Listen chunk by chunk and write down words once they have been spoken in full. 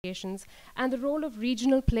negotiations and the role of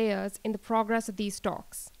regional players in the progress of these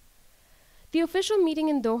talks. The official meeting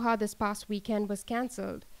in Doha this past weekend was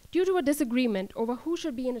cancelled due to a disagreement over who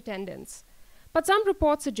should be in attendance. But some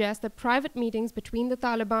reports suggest that private meetings between the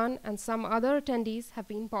Taliban and some other attendees have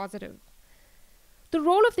been positive. The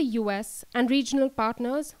role of the US and regional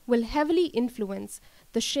partners will heavily influence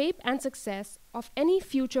the shape and success of any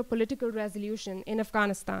future political resolution in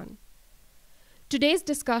Afghanistan. Today's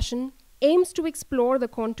discussion aims to explore the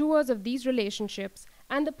contours of these relationships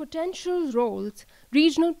and the potential roles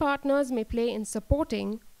regional partners may play in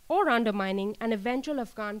supporting or undermining an eventual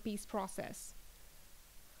Afghan peace process.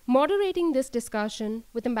 Moderating this discussion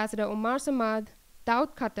with Ambassador Omar Samad,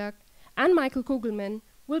 Daud Khattak, and Michael Kugelman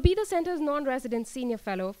will be the Center's non-resident senior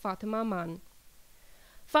fellow, Fatima Aman.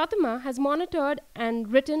 Fatima has monitored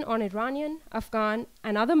and written on Iranian, Afghan,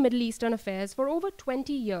 and other Middle Eastern affairs for over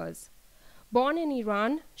 20 years. Born in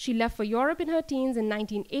Iran, she left for Europe in her teens in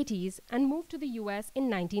 1980s and moved to the US in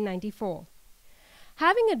 1994.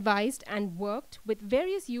 Having advised and worked with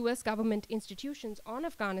various US government institutions on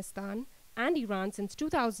Afghanistan and Iran since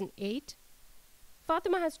 2008,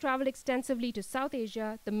 Fatima has traveled extensively to South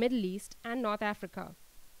Asia, the Middle East, and North Africa.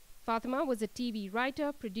 Fatima was a TV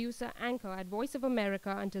writer, producer, anchor at Voice of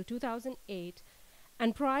America until 2008,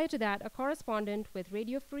 and prior to that, a correspondent with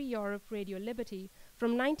Radio Free Europe, Radio Liberty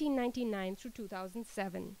from 1999 through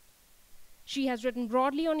 2007. She has written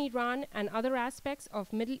broadly on Iran and other aspects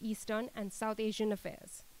of Middle Eastern and South Asian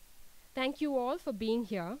affairs. Thank you all for being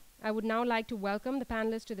here. I would now like to welcome the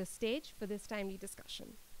panelists to the stage for this timely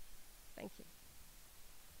discussion. Thank you.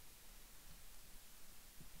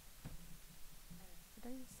 Should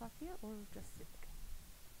I start here or just sit?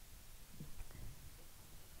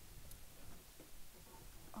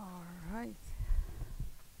 All right.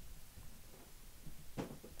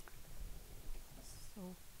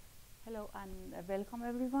 So, hello and welcome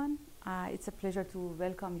everyone. It's a pleasure to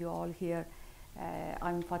welcome you all here.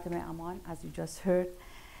 I'm Fatima Aman, as you just heard.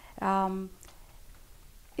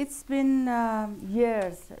 It's been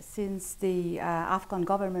years since the Afghan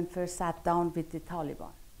government first sat down with the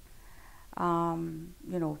Taliban,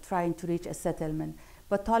 trying to reach a settlement.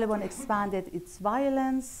 But Taliban expanded its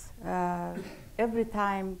violence. Every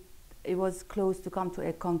time it was close to come to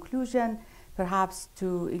a conclusion, perhaps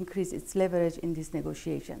to increase its leverage in these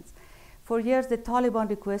negotiations. For years, the Taliban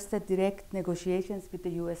requested direct negotiations with the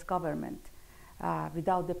US government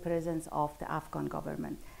without the presence of the Afghan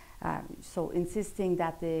government. So insisting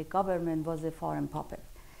that the government was a foreign puppet.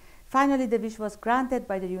 Finally, the wish was granted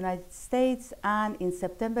by the United States, and in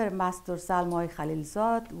September, Ambassador Zalmay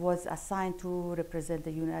Khalilzad was assigned to represent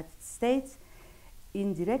the United States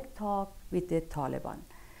in direct talk with the Taliban.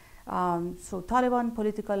 So Taliban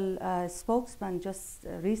political spokesman just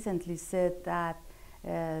recently said that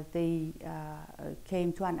they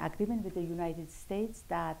came to an agreement with the United States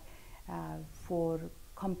that for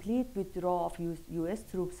complete withdrawal of US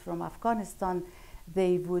troops from Afghanistan,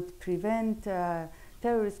 they would prevent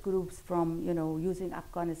terrorist groups from using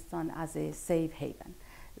Afghanistan as a safe haven,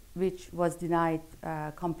 which was denied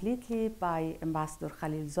completely by Ambassador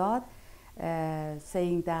Khalilzad,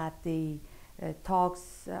 saying that the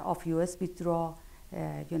talks of US withdrawal,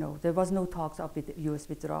 there was no talks of US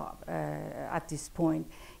withdrawal at this point.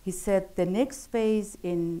 He said the next phase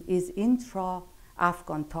is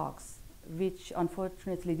intra-Afghan talks, which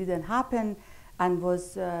unfortunately didn't happen and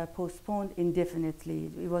was postponed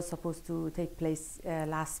indefinitely. It was supposed to take place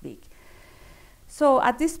last week. So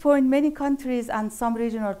at this point, many countries and some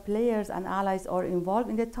regional players and allies are involved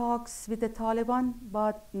in the talks with the Taliban,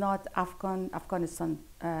 but not Afghanistan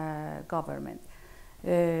government.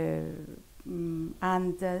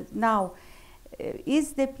 Now,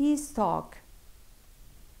 is the peace talk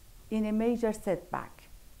in a major setback?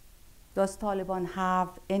 Does Taliban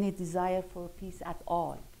have any desire for peace at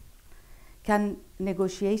all? Can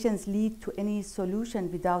negotiations lead to any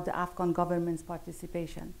solution without the Afghan government's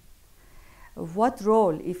participation? What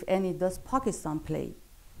role, if any, does Pakistan play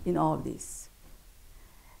in all this?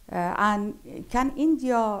 And can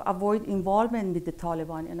India avoid involvement with the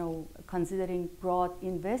Taliban, considering broad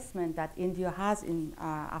investment that India has in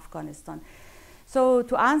Afghanistan? So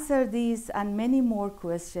to answer these and many more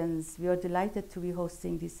questions, we are delighted to be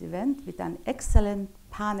hosting this event with an excellent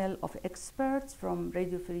panel of experts from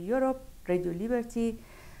Radio Free Europe, Radio Liberty,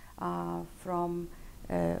 from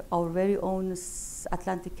our very own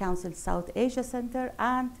Atlantic Council South Asia Center,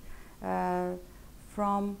 and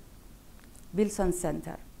from Wilson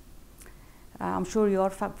Center. I'm sure you are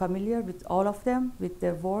familiar with all of them, with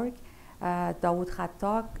their work. Daud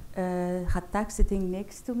Khattak, sitting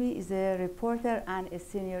next to me, is a reporter and a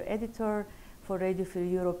senior editor for Radio Free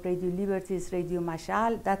Europe, Radio Liberties, Radio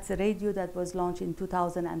Mashal. That's a radio that was launched in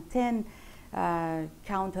 2010,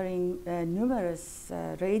 countering numerous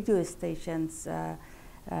radio stations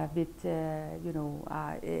with,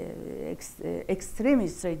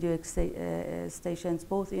 extremist radio stations,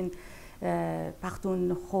 both in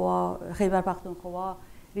Khyber Pakhtunkhwa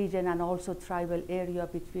region and also tribal area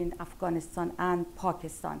between Afghanistan and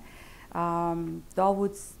Pakistan.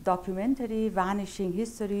 Dawood's documentary, Vanishing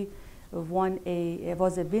History,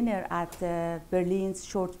 was a winner at Berlin's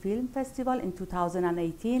Short Film Festival in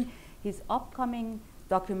 2018. His upcoming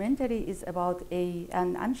documentary is about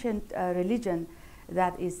an ancient religion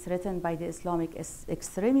that is threatened by the Islamic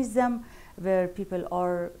extremism, where people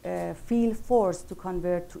feel forced to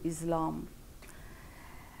convert to Islam.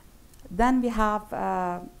 Then we have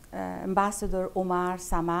Ambassador Omar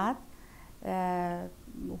Samad,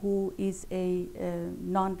 who is a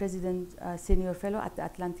non-resident senior fellow at the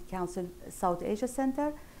Atlantic Council South Asia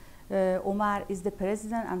Center. Omar is the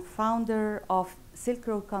president and founder of Silk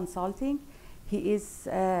Road Consulting. He is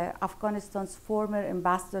Afghanistan's former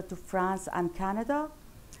ambassador to France and Canada.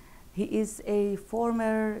 He is a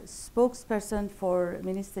former spokesperson for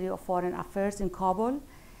Ministry of Foreign Affairs in Kabul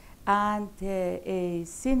and a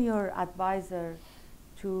senior advisor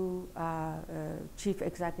to Chief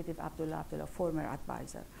Executive Abdullah, former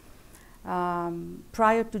advisor.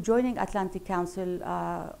 Prior to joining Atlantic Council,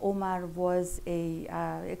 Omar was an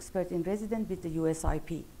expert in residence with the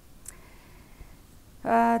USIP.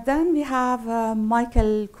 Then we have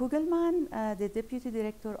Michael Kugelman, the Deputy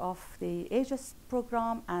Director of the Asia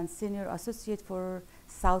Program and Senior Associate for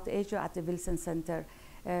South Asia at the Wilson Center.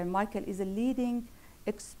 Michael is a leading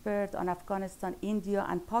expert on Afghanistan, India,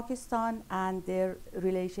 and Pakistan and their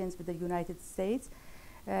relations with the United States.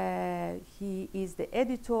 He is the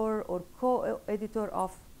editor or co-editor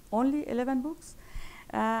of only 11 books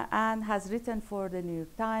and has written for the New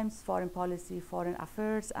York Times, Foreign Policy, Foreign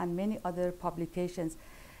Affairs, and many other publications.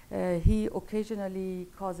 He occasionally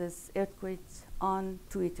causes earthquakes on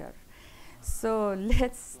Twitter. So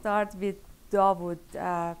let's start with Dawood.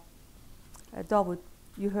 Dawood,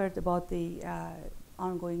 you heard about the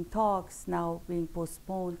ongoing talks now being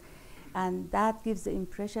postponed, and that gives the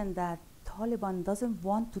impression that Taliban doesn't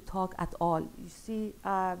want to talk at all. You see,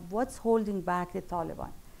 what's holding back the Taliban?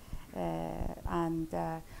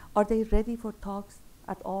 Are they ready for talks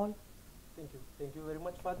at all? Thank you very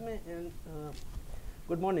much, Fatma, and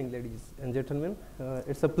good morning, ladies and gentlemen.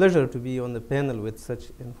 It's a pleasure to be on the panel with such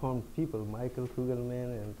informed people, Michael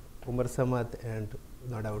Kugelman and Omar Samad and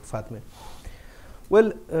no doubt Fatma.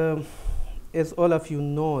 Well, as all of you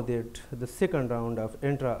know, that the second round of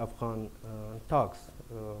intra-Afghan talks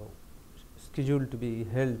scheduled to be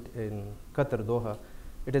held in Qatar, Doha,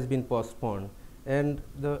 it has been postponed. And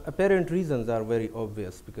the apparent reasons are very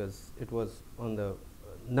obvious because it was on the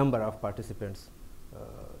number of participants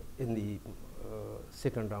in the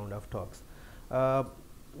second round of talks.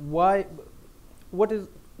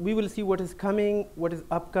 We will see what is coming, what is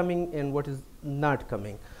upcoming, and what is not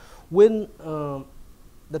coming. When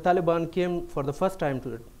the Taliban came for the first time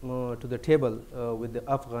to the table with the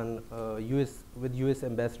Afghan US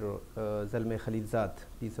Ambassador Zalmay Khalilzad,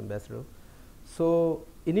 peace ambassador. So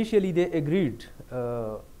initially they agreed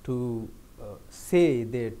to say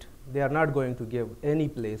that they are not going to give any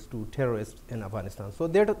place to terrorists in Afghanistan. So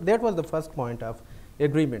that was the first point of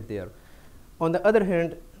agreement there. On the other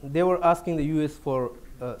hand, they were asking the US for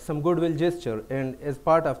some goodwill gesture, and as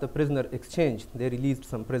part of the prisoner exchange, they released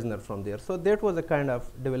some prisoner from there. So that was a kind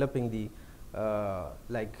of developing the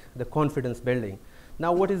the confidence building.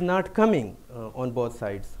 Now, what is not coming on both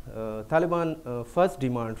sides? Taliban first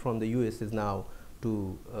demand from the US is now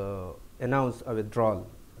to announce a withdrawal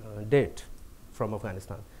date from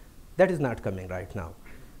Afghanistan. That is not coming right now.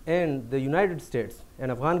 And the United States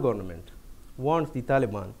and Afghan government wants the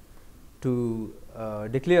Taliban to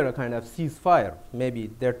declare a kind of ceasefire. Maybe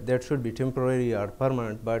that should be temporary or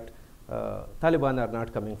permanent, but Taliban are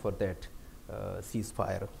not coming for that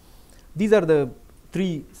ceasefire. These are the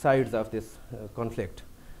three sides of this conflict.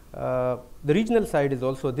 The regional side is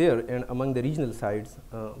also there, and among the regional sides,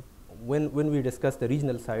 when we discuss the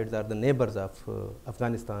regional sides are the neighbors of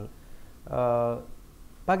Afghanistan,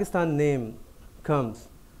 Pakistan name comes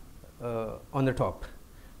on the top.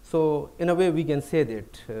 So in a way we can say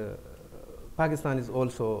that Pakistan is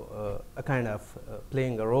also a kind of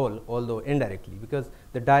playing a role, although indirectly, because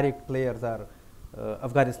the direct players are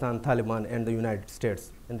Afghanistan, Taliban, and the United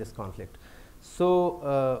States in this conflict.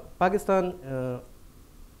 So Pakistan,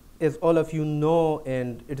 as all of you know,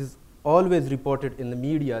 and it is always reported in the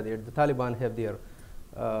media that the Taliban have their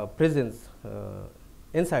presence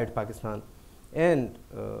inside Pakistan, and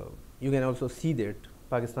you can also see that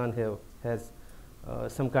Pakistan has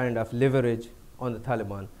some kind of leverage on the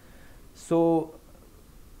Taliban. So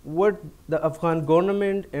what the Afghan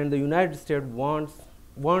government and the United States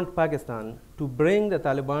want Pakistan to bring the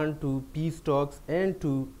Taliban to peace talks and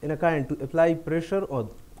to, in a kind, to apply pressure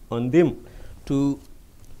on them to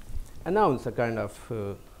announce a kind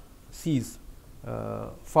of cease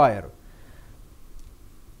fire.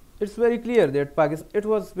 It's very clear that it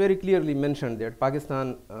was very clearly mentioned that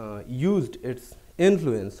Pakistan used its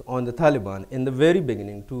influence on the Taliban in the very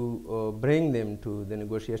beginning to bring them to the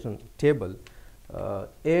negotiation table.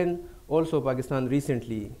 And also Pakistan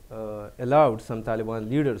recently allowed some Taliban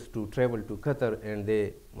leaders to travel to Qatar, and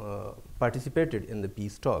they participated in the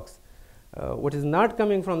peace talks. What is not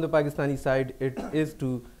coming from the Pakistani side, it is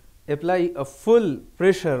to apply a full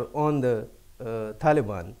pressure on the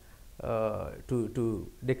Taliban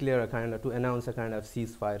to declare a kind of, to announce a kind of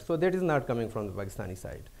ceasefire. So that is not coming from the Pakistani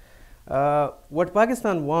side. What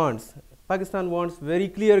Pakistan wants very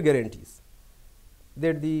clear guarantees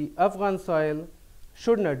that the Afghan soil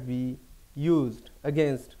should not be used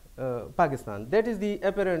against Pakistan. That is the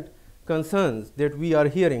apparent concerns that we are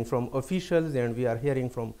hearing from officials, and we are hearing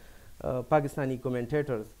from Pakistani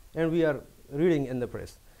commentators, and we are reading in the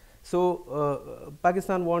press. So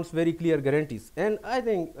Pakistan wants very clear guarantees. And I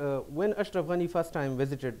think when Ashraf Ghani first time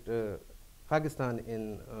visited Pakistan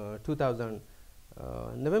in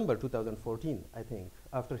November 2014, I think,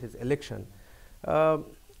 after his election,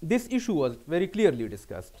 this issue was very clearly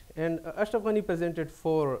discussed. And Ashraf Ghani presented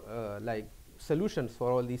four solutions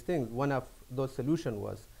for all these things. One of those solutions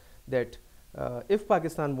was that if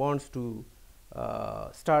Pakistan wants to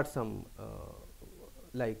start some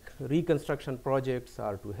reconstruction projects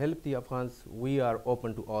or to help the Afghans, we are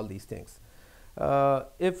open to all these things.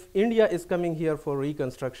 If India is coming here for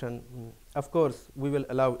reconstruction, of course, we will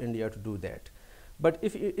allow India to do that. But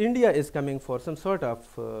if India is coming for some sort of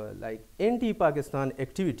anti-Pakistan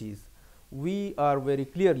activities, we are very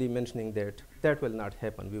clearly mentioning that that will not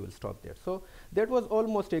happen. We will stop there. So that was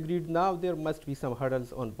almost agreed. Now there must be some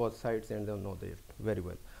hurdles on both sides, and they know that very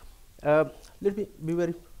well. Let me be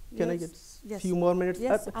very. Can I get a few more minutes?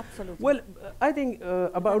 Yes, absolutely. Well, I think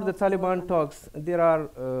about the Taliban talks, there are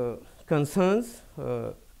concerns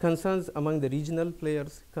among the regional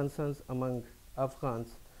players, concerns among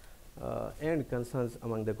Afghans, and concerns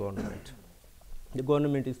among the government. The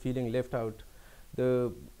government is feeling left out.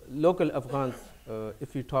 The local Afghans,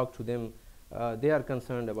 if you talk to them, they are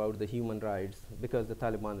concerned about the human rights, because the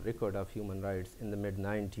Taliban record of human rights in the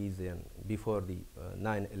mid-90s and before the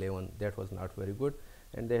 9/11, that was not very good.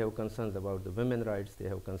 And they have concerns about the women's rights, they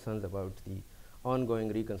have concerns about the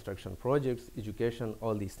ongoing reconstruction projects, education,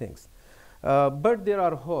 all these things. But there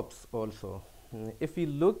are hopes also. If we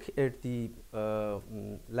look at the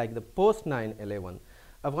the post 9/11,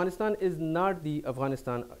 Afghanistan is not the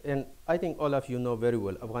Afghanistan, and I think all of you know very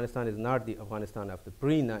well, Afghanistan is not the Afghanistan of the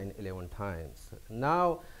pre-9/11 times.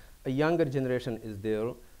 Now a younger generation is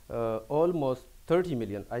there, almost 30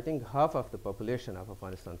 million, I think half of the population of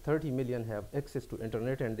Afghanistan, 30 million have access to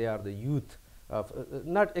internet, and they are the youth of,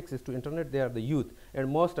 not access to internet, they are the youth,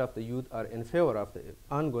 and most of the youth are in favor of the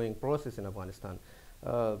ongoing process in Afghanistan.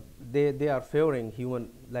 They are favoring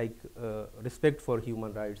respect for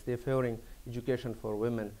human rights, they're favoring education for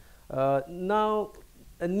women. Now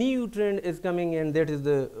a new trend is coming, and that is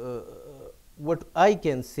the, what I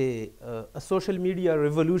can say, a social media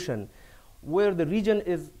revolution, where the region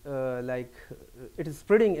is it is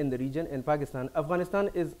spreading in the region in Pakistan. Afghanistan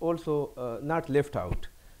is also not left out.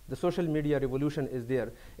 The social media revolution is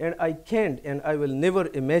there, and I can't and I will never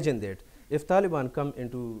imagine that if Taliban come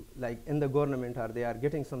into in the government, or they are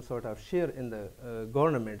getting some sort of share in the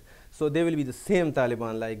government, so they will be the same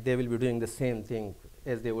Taliban, they will be doing the same thing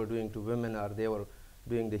as they were doing to women, or they were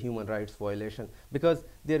doing the human rights violation, because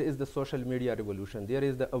there is the social media revolution, there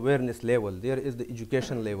is the awareness level, there is the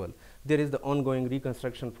education level, there is the ongoing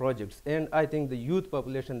reconstruction projects, and I think the youth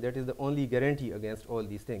population, that is the only guarantee against all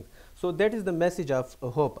these things. So that is the message of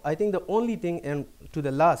hope. I think the only thing, and to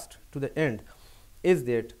the end, is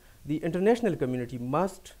that the international community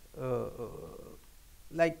must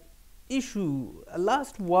issue a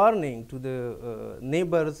last warning to the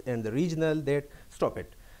neighbors and the regional that stop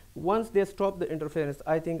it. Once they stop the interference,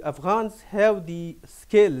 I think Afghans have the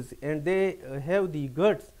skills and they have the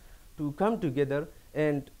guts to come together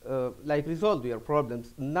and resolve their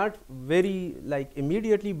problems, not very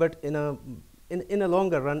immediately, but in a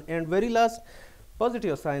longer run. And very last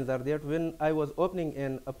positive signs are that when I was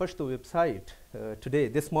opening a Pashto website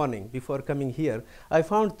this morning before coming here, I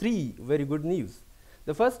found 3 very good news.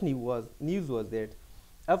 The first news was that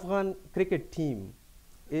Afghan cricket team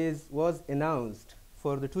was announced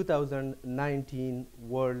for the 2019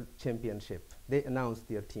 World Championship. They announced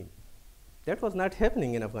their team. That was not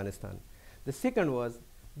happening in Afghanistan. The second was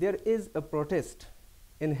there is a protest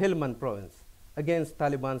in Helmand province against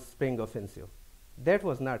Taliban's spring offensive. That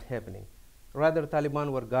was not happening. Rather,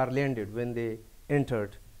 Taliban were garlanded when they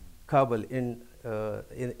entered Kabul in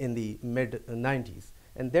the mid-90s.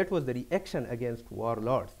 And that was the reaction against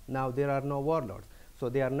warlords. Now there are no warlords, so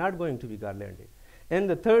they are not going to be garlanded. And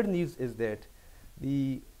the third news is that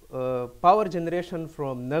the power generation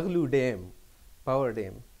from Naglu Dam, power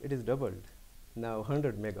dam, it is doubled, now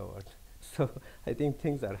 100 megawatt. So I think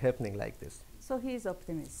things are happening like this. So he is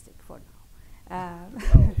optimistic for now.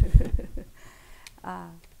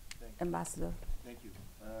 Ambassador. Thank you.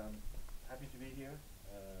 Happy to be here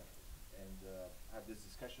and have this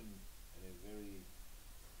discussion in a very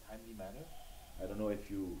timely manner. I don't know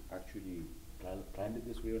if you actually planned it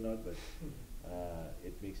this way or not, but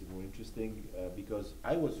it makes it more interesting because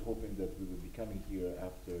I was hoping that we would be coming here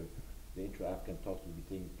after the intra-Afghan talks will be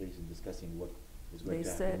taking place and discussing what is going to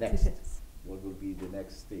happen next. Yes. What will be the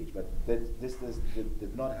next stage? But this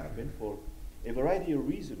did not happen for a variety of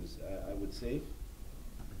reasons. I would say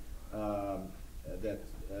that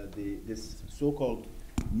this so-called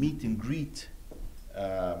meet and greet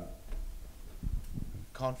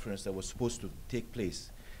conference that was supposed to take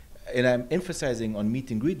place, and I'm emphasizing on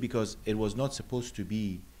meet and greet because it was not supposed to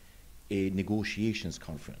be a negotiations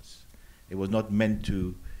conference. It was not meant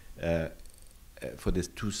to for the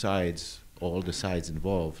two sides, all the sides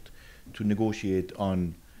involved, to negotiate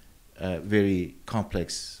on very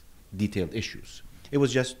complex, detailed issues. It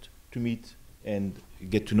was just to meet and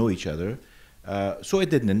get to know each other. So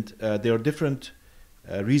it didn't. There are different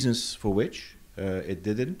reasons for which it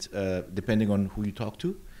didn't, depending on who you talk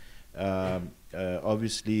to.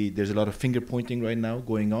 Obviously, there's a lot of finger pointing right now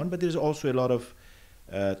going on, but there's also a lot of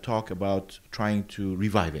talk about trying to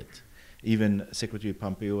revive it. Even Secretary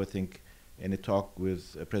Pompeo, I think, in a talk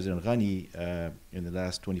with President Ghani in the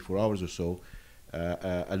last 24 hours or so,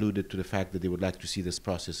 alluded to the fact that they would like to see this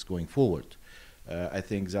process going forward. I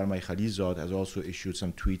think Zarmai Khalilzad has also issued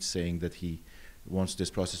some tweets saying that he wants this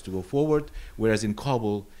process to go forward, whereas in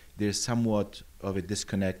Kabul, there's somewhat of a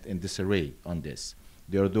disconnect and disarray on this.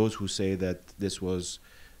 There are those who say that this was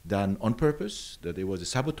done on purpose, that it was a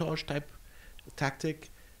sabotage type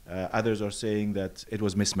tactic. Others are saying that it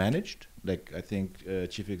was mismanaged. Like I think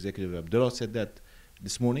Chief Executive Abdullah said that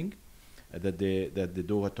this morning, that the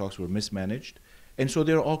Doha talks were mismanaged. And so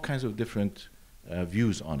there are all kinds of different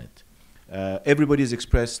views on it. Everybody's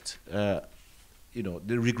expressed their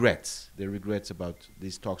regrets about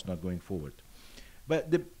these talks not going forward.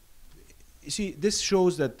 But you see, this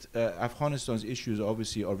shows that Afghanistan's issues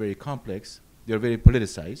obviously are very complex. They're very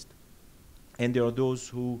politicized. And there are those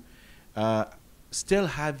who still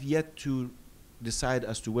have yet to decide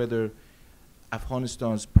as to whether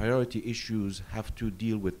Afghanistan's priority issues have to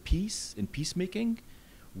deal with peace and peacemaking,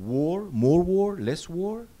 war, more war, less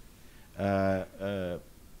war,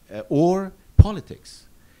 or politics.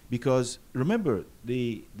 Because remember,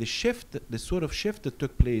 the sort of shift that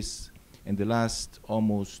took place in the last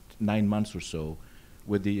almost 9 months or so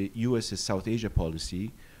with the U.S.'s South Asia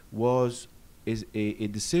policy is a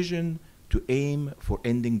decision to aim for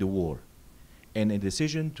ending the war and a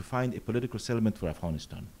decision to find a political settlement for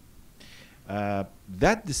Afghanistan.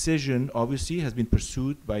 That decision obviously has been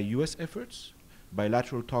pursued by U.S. efforts,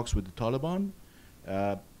 bilateral talks with the Taliban,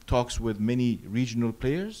 talks with many regional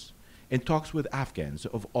players, and talks with Afghans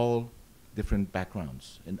of all different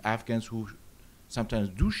backgrounds, and Afghans who sometimes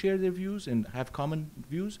do share their views and have common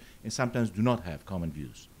views, and sometimes do not have common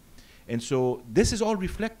views. And so this is all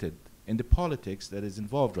reflected in the politics that is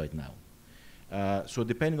involved right now. So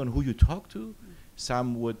depending on who you talk to,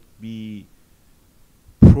 some would be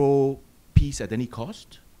pro-peace at any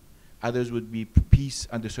cost. Others would be peace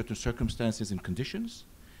under certain circumstances and conditions.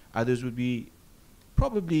 Others would be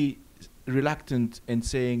probably reluctant in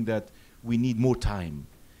saying that we need more time,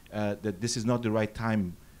 that this is not the right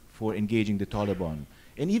time for engaging the Taliban.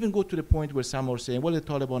 And even go to the point where some are saying, well, the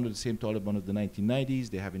Taliban are the same Taliban of the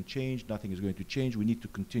 1990s, they haven't changed, nothing is going to change, we need to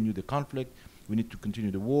continue the conflict, we need to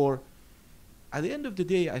continue the war. At the end of the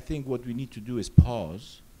day, I think what we need to do is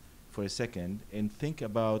pause for a second and think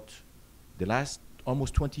about the last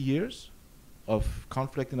almost 20 years of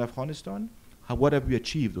conflict in Afghanistan. What have we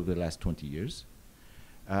achieved over the last 20 years?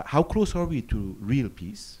 How close are we to real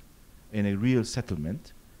peace and a real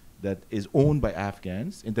settlement that is owned by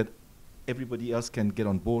Afghans and that everybody else can get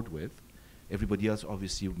on board with? Everybody else,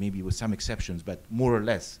 obviously, maybe with some exceptions, but more or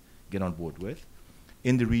less get on board with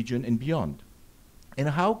in the region and beyond. And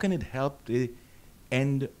how can it help the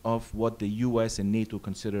end of what the US and NATO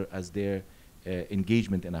consider as their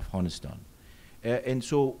engagement in Afghanistan. And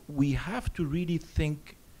so we have to really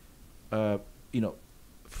think,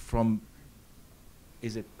 from,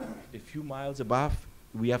 is it a few miles above?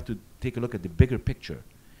 We have to take a look at the bigger picture.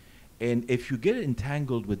 And if you get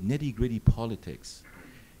entangled with nitty-gritty politics,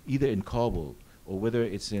 either in Kabul or whether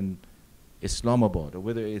it's in Islamabad or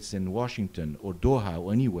whether it's in Washington or Doha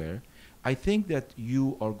or anywhere, I think that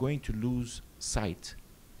you are going to lose sight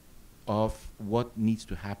of what needs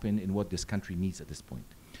to happen and what this country needs at this point.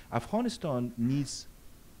 Afghanistan needs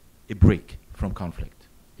a break from conflict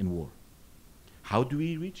and war. How do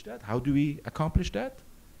we reach that? How do we accomplish that?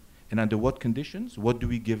 And under what conditions? What do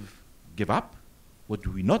we give up? What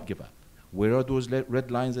do we not give up? Where are those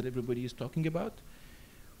red lines that everybody is talking about?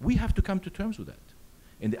 We have to come to terms with that.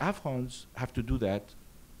 And the Afghans have to do that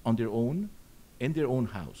on their own, in their own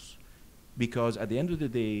house. Because at the end of the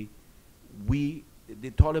day,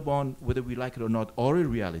 the Taliban, whether we like it or not, are a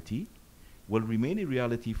reality, will remain a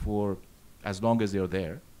reality for as long as they're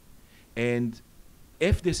there. And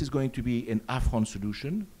if this is going to be an Afghan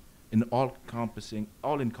solution, an all-encompassing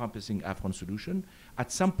Afghan solution,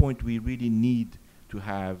 at some point we really need to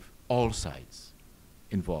have all sides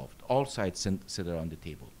involved, all sides sit around the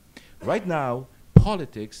table. Right now,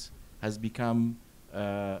 politics has become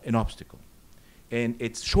an obstacle. And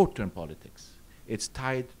it's short-term politics. It's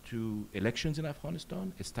tied to elections in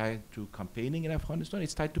Afghanistan. It's tied to campaigning in Afghanistan.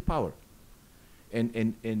 It's tied to power.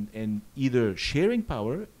 And either sharing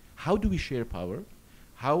power, how do we share power?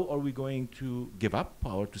 How are we going to give up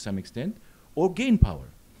power to some extent or gain power?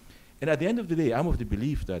 And at the end of the day, I'm of the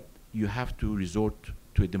belief that you have to resort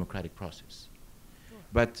to a democratic process. Sure.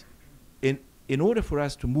 But in order for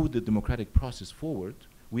us to move the democratic process forward,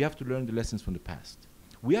 we have to learn the lessons from the past.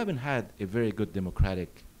 We haven't had a very good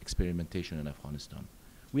democratic experimentation in Afghanistan.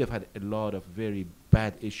 We have had a lot of very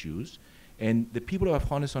bad issues, and the people of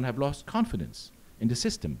Afghanistan have lost confidence in the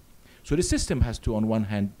system. So the system has to, on one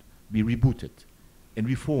hand, be rebooted and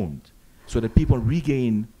reformed so that people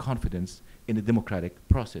regain confidence in the democratic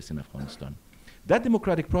process in Afghanistan. That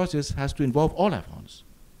democratic process has to involve all Afghans,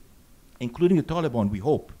 including the Taliban, we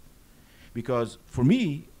hope. Because for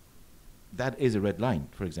me, that is a red line,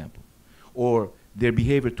 for example. Or their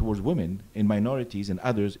behavior towards women and minorities and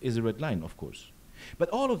others is a red line, of course. But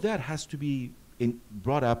all of that has to be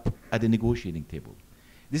brought up at the negotiating table.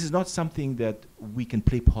 This is not something that we can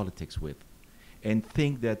play politics with and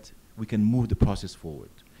think that we can move the process forward.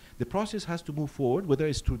 The process has to move forward, whether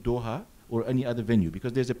it's through Doha or any other venue,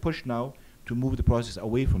 because there's a push now to move the process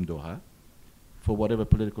away from Doha for whatever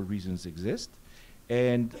political reasons exist.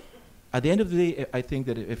 And at the end of the day, I think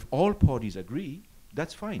that if all parties agree,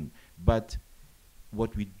 that's fine. But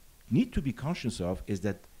what we need to be conscious of is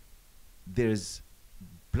that there's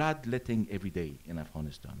bloodletting every day in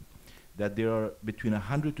Afghanistan, that there are between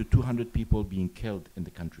 100 to 200 people being killed in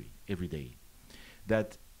the country every day,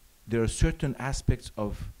 that there are certain aspects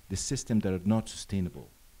of the system that are not sustainable,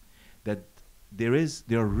 that there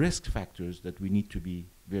are risk factors that we need to be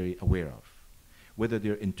very aware of, whether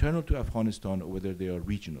they're internal to Afghanistan or whether they are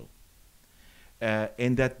regional.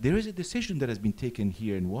 And that there is a decision that has been taken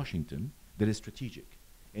here in Washington that is strategic.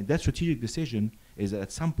 And that strategic decision is that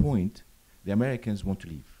at some point, the Americans want to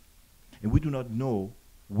leave. And we do not know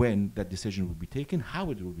when that decision will be taken, how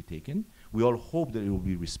it will be taken. We all hope that it will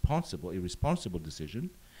be a responsible decision.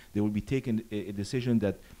 They will be taken a decision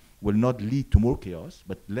that will not lead to more chaos,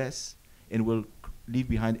 but less, and will leave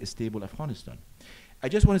behind a stable Afghanistan. I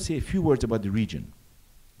just want to say a few words about the region,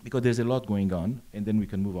 because there's a lot going on, and then we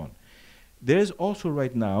can move on. There's also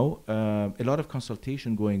right now a lot of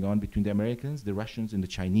consultation going on between the Americans, the Russians, and the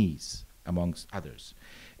Chinese, amongst others.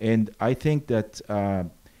 And I think that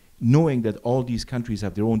knowing that all these countries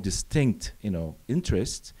have their own distinct,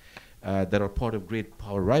 interests that are part of great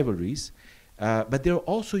power rivalries, but there are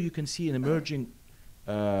also, you can see, an emerging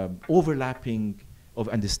overlapping of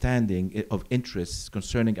understanding of interests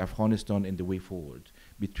concerning Afghanistan and the way forward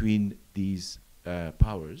between these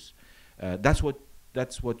powers. That's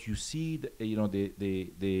what you see.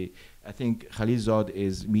 I think Khalilzad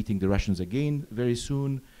is meeting the Russians again very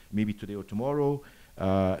soon, maybe today or tomorrow.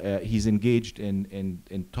 He's engaged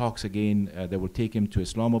in talks again that will take him to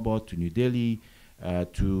Islamabad, to New Delhi,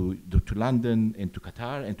 to London, and to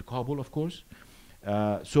Qatar, and to Kabul, of course.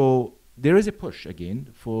 So there is a push again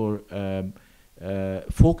for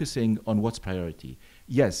focusing on what's priority.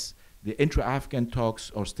 Yes, the intra-Afghan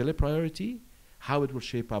talks are still a priority. How it will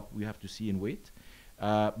shape up, we have to see and wait.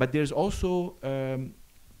 But there's also,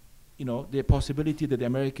 the possibility that the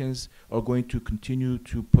Americans are going to continue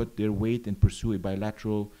to put their weight and pursue a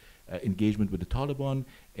bilateral engagement with the Taliban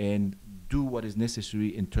and do what is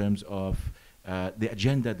necessary in terms of the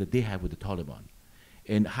agenda that they have with the Taliban,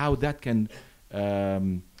 and how that can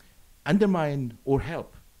undermine or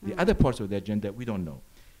help the other parts of the agenda, we don't know.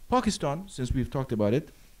 Pakistan, since we've talked about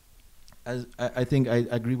it, as I think I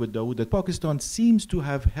agree with Dawood that Pakistan seems to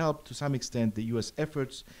have helped to some extent the U.S.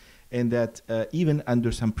 efforts, and that even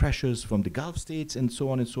under some pressures from the Gulf states and so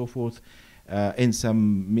on and so forth, and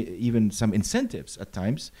even some incentives at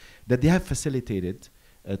times, that they have facilitated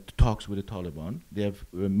talks with the Taliban. They have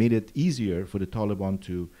made it easier for the Taliban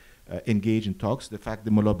to engage in talks. The fact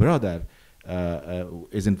that Mullah Baradar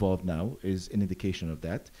is involved now is an indication of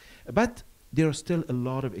that. But there are still a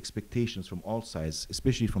lot of expectations from all sides,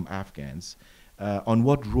 especially from Afghans, on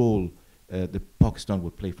what role the Pakistan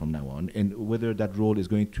would play from now on, and whether that role is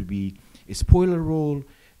going to be a spoiler role,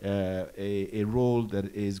 a role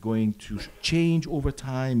that is going to change over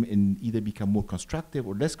time and either become more constructive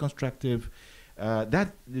or less constructive.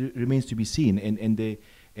 That remains to be seen,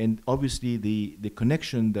 and obviously the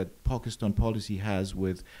connection that Pakistan policy has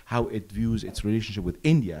with how it views its relationship with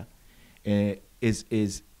India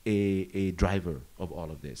is a driver of all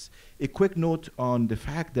of this. A quick note on the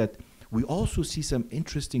fact that we also see some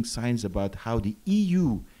interesting signs about how the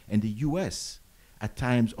EU and the US at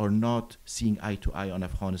times are not seeing eye to eye on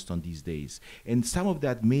Afghanistan these days. And some of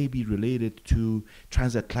that may be related to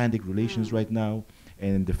transatlantic relations right now,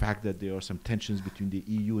 and the fact that there are some tensions between the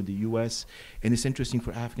EU and the US. And it's interesting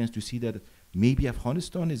for Afghans to see that maybe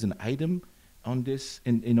Afghanistan is an item on this,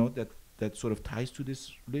 and that sort of ties to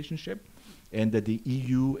this relationship, and that the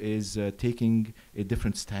EU is taking a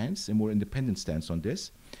different stance, a more independent stance on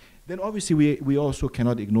this. Then obviously we also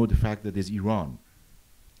cannot ignore the fact that there's Iran.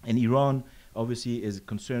 And Iran obviously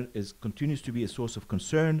continues to be a source of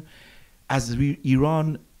concern as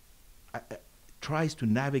Iran tries to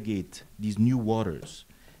navigate these new waters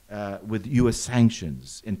with US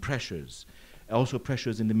sanctions and pressures, also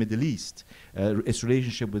pressures in the Middle East, its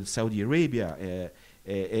relationship with Saudi Arabia,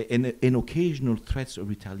 and occasional threats of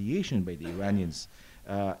retaliation by the Iranians,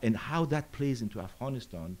 and how that plays into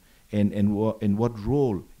Afghanistan, and what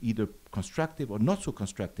role, either constructive or not so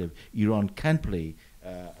constructive, Iran can play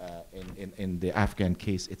in the Afghan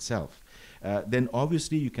case itself. Then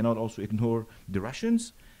obviously you cannot also ignore the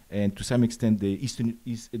Russians, and to some extent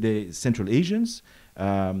the Central Asians.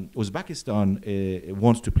 Uzbekistan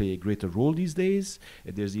wants to play a greater role these days.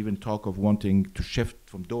 There's even talk of wanting to shift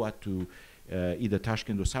from Doha to either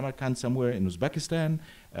Tashkent or Samarkand, somewhere in Uzbekistan.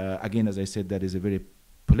 Again, as I said, that is a very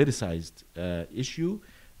politicized issue.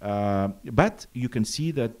 But you can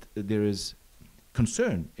see that there is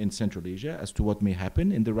concern in Central Asia as to what may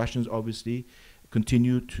happen, and the Russians obviously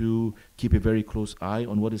continue to keep a very close eye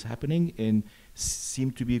on what is happening and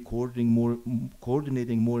seem to be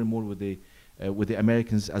coordinating more and more with the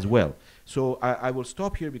Americans as well. So I will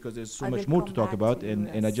stop here because there's so much more to talk about,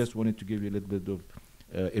 and I just wanted to give you a little bit of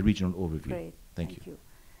a regional overview. Great. Thank you.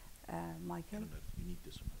 Michael? You need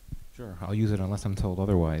this one. Sure, I'll use it unless I'm told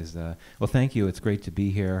otherwise. Well, thank you. It's great to be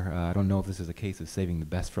here. I don't know if this is a case of saving the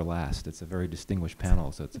best for last. It's a very distinguished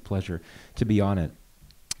panel, so it's a pleasure to be on it.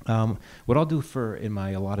 What I'll do in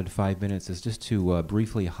my allotted 5 minutes is just to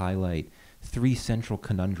briefly highlight 3 central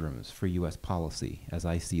conundrums for U.S. policy as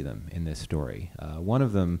I see them in this story. One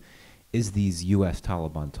of them is these U.S.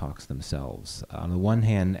 Taliban talks themselves. On the one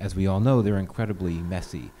hand, as we all know, they're incredibly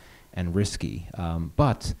messy and risky,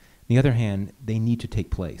 but on the other hand, they need to take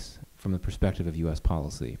place from the perspective of U.S.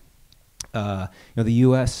 policy. The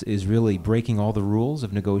U.S. is really breaking all the rules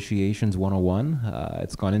of negotiations 101.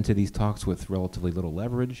 It's gone into these talks with relatively little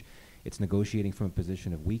leverage. It's negotiating from a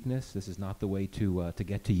position of weakness. This is not the way to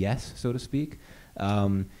get to yes, so to speak.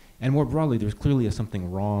 And more broadly, there's clearly something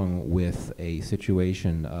wrong with a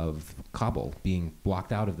situation of Kabul being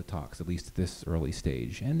blocked out of the talks, at least at this early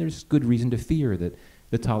stage. And there's good reason to fear that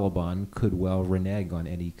the Taliban could well renege on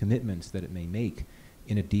any commitments that it may make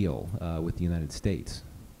in a deal with the United States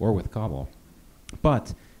or with Kabul.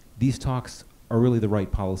 But these talks are really the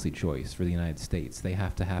right policy choice for the United States. They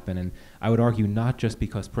have to happen, and I would argue not just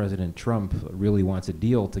because President Trump really wants a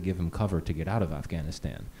deal to give him cover to get out of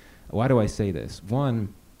Afghanistan. Why do I say this?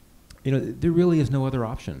 One, there really is no other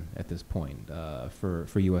option at this point for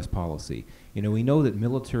U.S. policy. We know that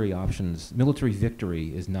military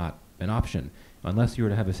victory is not an option unless you were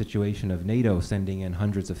to have a situation of NATO sending in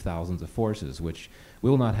hundreds of thousands of forces, which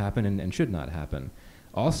will not happen and should not happen.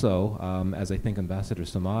 Also, as I think Ambassador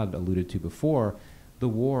Samad alluded to before, the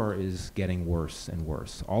war is getting worse and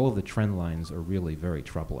worse. All of the trend lines are really very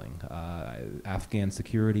troubling. Afghan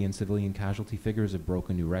security and civilian casualty figures have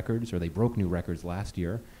broken new records, or they broke new records last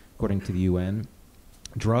year, according to the UN.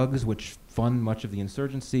 Drugs, which fund much of the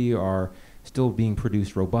insurgency, are still being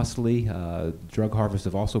produced robustly. Drug harvests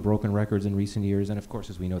have also broken records in recent years. And of course,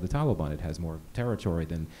 as we know, the Taliban, it has more territory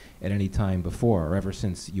than at any time before, or ever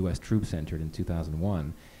since US troops entered in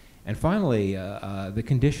 2001. And finally, the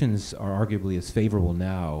conditions are arguably as favorable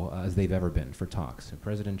now as they've ever been for talks.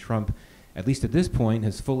 President Trump, at least at this point,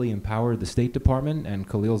 has fully empowered the State Department and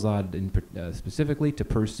Khalilzad specifically to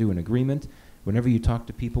pursue an agreement. Whenever you talk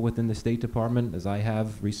to people within the State Department, as I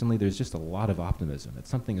have recently, there's just a lot of optimism that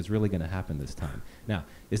something is really going to happen this time. Now,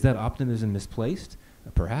 is that optimism misplaced?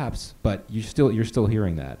 Perhaps, but you're still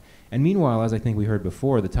hearing that. And meanwhile, as I think we heard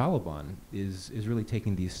before, the Taliban is really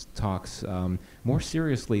taking these talks more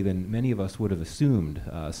seriously than many of us would have assumed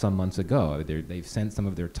some months ago. They've sent some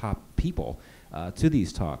of their top people to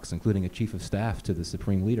these talks, including a chief of staff to the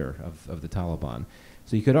supreme leader of the Taliban.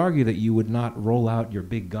 So you could argue that you would not roll out your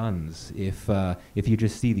big guns if you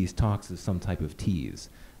just see these talks as some type of tease.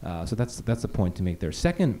 So that's a point to make there.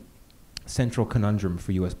 Second central conundrum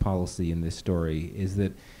for U.S. policy in this story is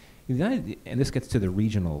that and this gets to the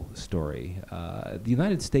regional story, the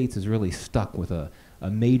United States is really stuck with a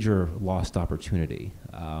major lost opportunity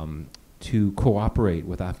to cooperate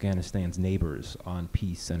with Afghanistan's neighbors on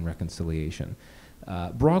peace and reconciliation.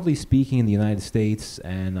 Broadly speaking, the United States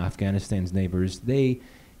and Afghanistan's neighbors, they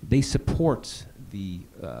support the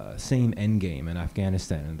same endgame in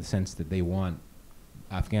Afghanistan in the sense that they want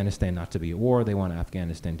Afghanistan not to be at war, they want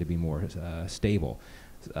Afghanistan to be more stable.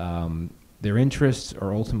 Their interests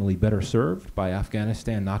are ultimately better served by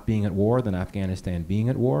Afghanistan not being at war than Afghanistan being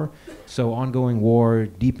at war. So ongoing war,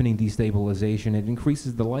 deepening destabilization, it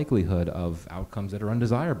increases the likelihood of outcomes that are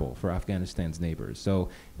undesirable for Afghanistan's neighbors. So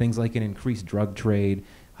things like an increased drug trade,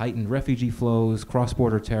 heightened refugee flows,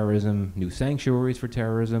 cross-border terrorism, new sanctuaries for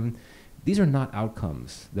terrorism. These are not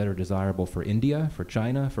outcomes that are desirable for India, for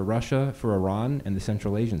China, for Russia, for Iran, and the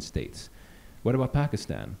Central Asian states. What about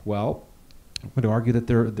Pakistan? Well, I would argue that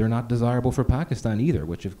they're not desirable for Pakistan either,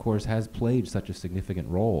 which of course has played such a significant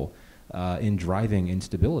role in driving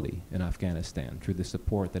instability in Afghanistan through the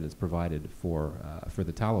support that is provided for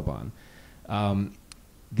the Taliban.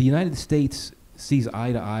 The United States sees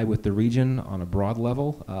eye to eye with the region on a broad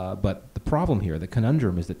level, but the problem here, the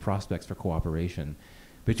conundrum, is that prospects for cooperation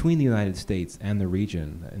between the United States and the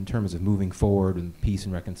region in terms of moving forward in peace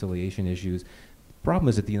and reconciliation issues, the problem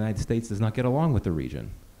is that the United States does not get along with the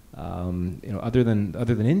region. Other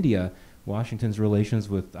than India, Washington's relations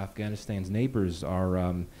with Afghanistan's neighbors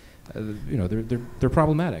are, they're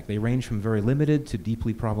problematic. They range from very limited to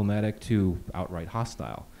deeply problematic to outright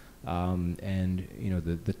hostile.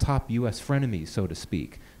 The top U.S. frenemies, so to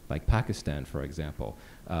speak, like Pakistan, for example,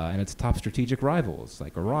 and its top strategic rivals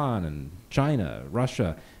like Iran and China,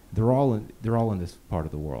 Russia, they're all in this part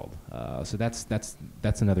of the world. So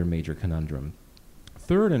that's another major conundrum.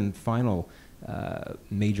 Third and final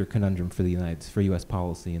major conundrum for U.S.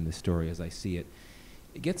 policy in this story, as I see it,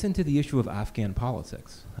 it gets into the issue of Afghan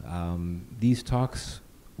politics. These talks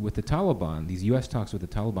with the Taliban, these U.S. talks with the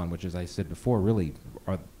Taliban, which, as I said before, really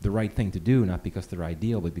are the right thing to do, not because they're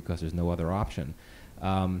ideal, but because there's no other option.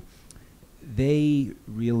 They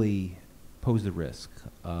really pose the risk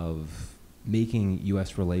of making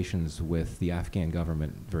U.S. relations with the Afghan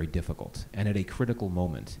government very difficult, and at a critical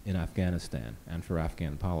moment in Afghanistan and for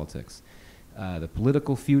Afghan politics. The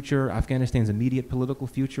political future, Afghanistan's immediate political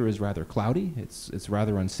future, is rather cloudy. It's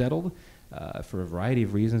rather unsettled for a variety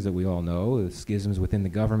of reasons that we all know. The schisms within the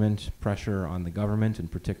government, pressure on the government,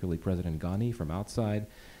 and particularly President Ghani from outside,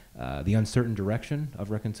 the uncertain direction of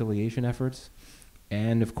reconciliation efforts,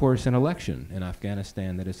 and of course an election in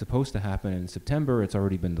Afghanistan that is supposed to happen in September. It's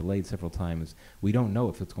already been delayed several times. We don't know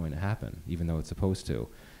if it's going to happen, even though it's supposed to.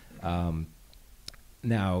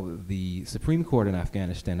 Now, the Supreme Court in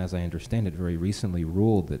Afghanistan, as I understand it, very recently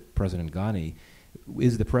ruled that President Ghani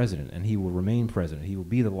is the president, and he will remain president. He will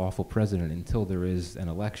be the lawful president until there is an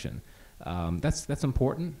election. That's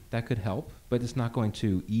important. That could help, but it's not going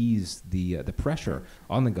to ease the pressure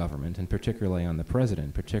on the government, and particularly on the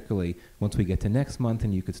president, particularly once we get to next month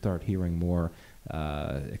and you could start hearing more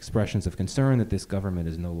expressions of concern that this government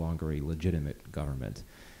is no longer a legitimate government.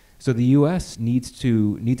 So the U.S. needs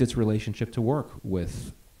its relationship to work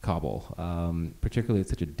with Kabul, particularly at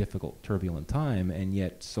such a difficult, turbulent time, and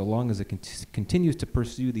yet so long as it continues to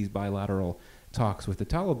pursue these bilateral talks with the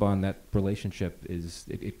Taliban, that relationship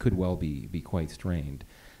it could well be quite strained.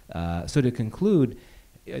 So to conclude,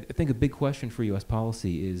 I think a big question for U.S.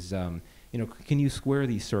 policy is, can you square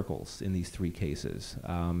these circles in these three cases?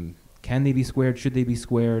 Can they be squared? Should they be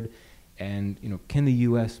squared? And can the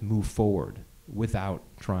U.S. move forward without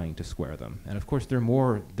trying to square them? And of course, there are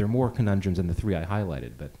more conundrums than the three I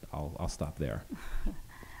highlighted, but I'll stop there.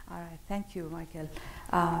 All right, thank you, Michael.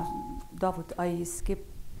 Davut, I skipped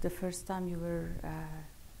the first time you were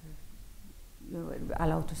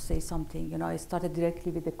allowed to say something. You know, I started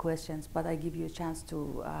directly with the questions, but I give you a chance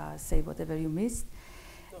to say whatever you missed.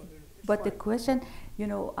 No, but fine. The question, you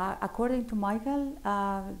know, according to Michael,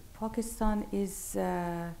 Pakistan is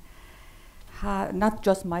not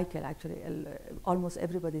just Michael, actually, almost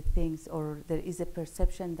everybody thinks, or there is a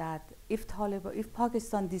perception that if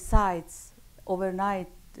Pakistan decides overnight,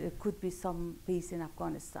 there could be some peace in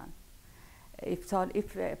Afghanistan. If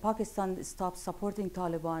Pakistan stops supporting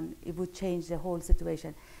Taliban, it would change the whole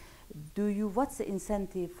situation. What's the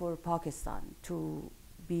incentive for Pakistan to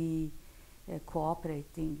be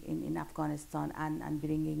cooperating in Afghanistan and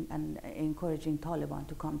bringing and encouraging Taliban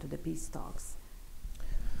to come to the peace talks?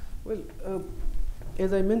 Well,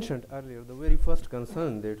 as I mentioned earlier, the very first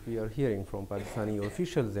concern that we are hearing from Pakistani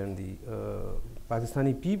officials and the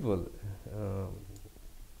Pakistani people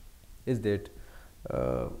is that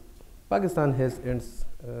Pakistan has its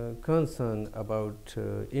concern about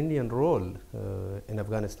Indian role in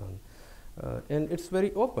Afghanistan. And it's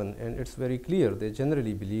very open and it's very clear. They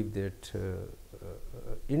generally believe that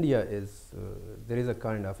India is, there is a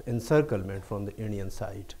kind of encirclement from the Indian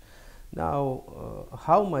side. Now,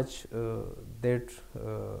 how much that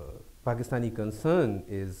Pakistani concern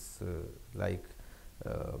is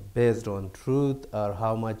based on truth, or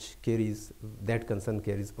how much that concern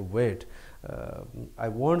carries a weight, I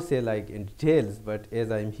won't say like in details, but as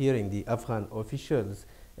I'm hearing the Afghan officials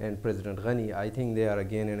and President Ghani, I think they are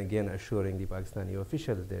again and again assuring the Pakistani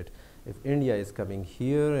officials that if India is coming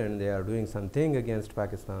here and they are doing something against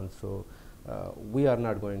Pakistan, so we are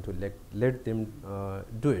not going to let them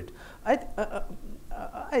do it. I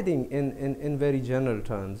think in very general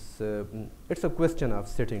terms, it's a question of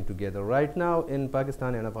sitting together. Right now in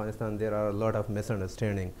Pakistan and Afghanistan, there are a lot of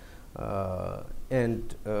misunderstanding,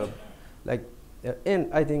 and I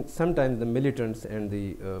think sometimes the militants and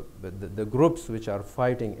the groups which are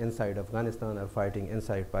fighting inside Afghanistan or fighting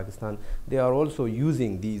inside Pakistan, they are also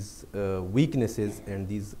using these weaknesses and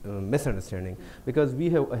these misunderstanding, because we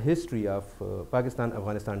have a history of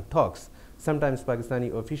Pakistan-Afghanistan talks. Sometimes Pakistani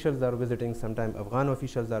officials are visiting, sometimes Afghan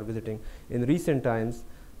officials are visiting. In recent times,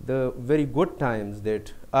 the very good times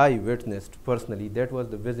that I witnessed personally, that was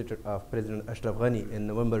the visit of President Ashraf Ghani in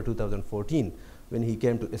November 2014 when he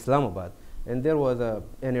came to Islamabad. And there was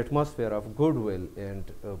an atmosphere of goodwill,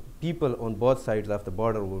 and people on both sides of the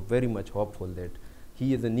border were very much hopeful that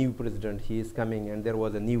he is a new president, he is coming, and there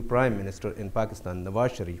was a new prime minister in Pakistan,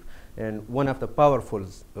 Nawaz Sharif, and one of the powerful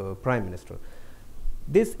prime minister.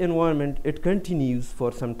 This environment, it continues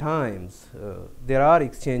for some times. There are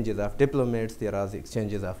exchanges of diplomats, there are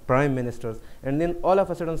exchanges of prime ministers, and then all of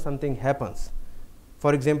a sudden something happens.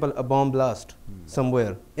 For example, a bomb blast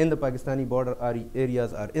somewhere in the Pakistani border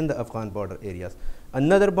areas or in the Afghan border areas.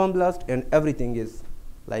 Another bomb blast and everything is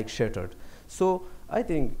like shattered. So I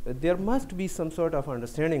think there must be some sort of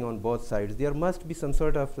understanding on both sides. There must be some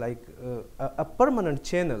sort of like a permanent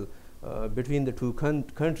channel between the two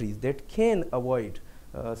countries that can avoid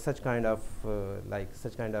such kind of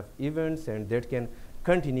events, and that can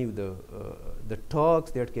continue the talks,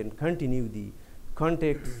 that can continue the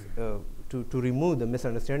contacts to remove the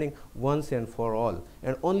misunderstanding once and for all.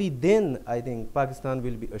 And only then I think Pakistan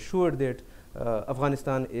will be assured that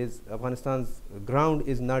Afghanistan's ground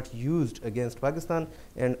is not used against Pakistan,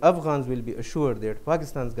 and Afghans will be assured that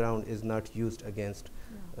Pakistan's ground is not used against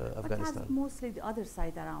Afghanistan. But that's mostly the other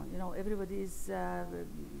side around. You know, everybody is the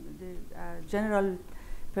general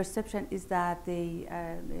perception is that the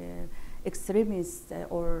extremists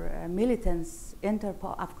or militants enter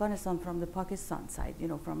Afghanistan from the Pakistan side, you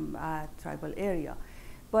know, from tribal area.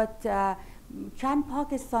 But can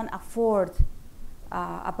Pakistan afford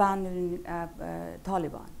abandoning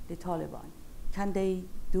Taliban, the Taliban? Can they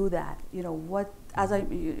do that? You know, what, as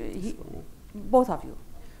both of you.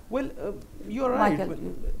 Well, you're right. Michael,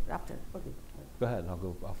 after. Okay. Go ahead,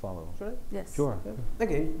 I'll follow. Should I? Yes. Sure.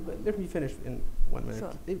 Okay, but let me finish in 1 minute.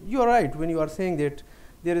 Sure. You are right when you are saying that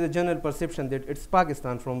there is a general perception that it's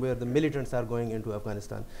Pakistan from where the militants are going into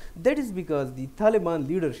Afghanistan. That is because the Taliban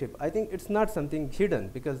leadership, I think it's not something hidden,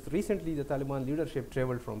 because recently the Taliban leadership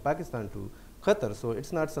traveled from Pakistan to Qatar, so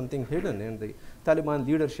it's not something hidden, and the Taliban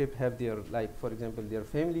leadership have their, like for example, their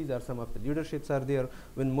families or some of the leaderships are there.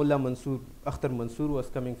 When Mullah Akhtar Mansour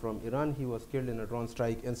was coming from Iran, he was killed in a drone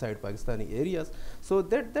strike inside Pakistani areas. So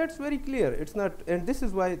that's very clear. It's not, and this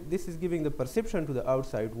is why this is giving the perception to the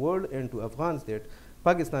outside world and to Afghans that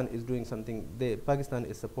Pakistan is doing something, Pakistan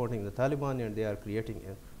is supporting the Taliban and they are creating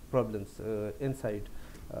problems inside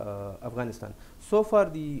Afghanistan. So far,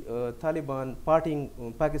 the Taliban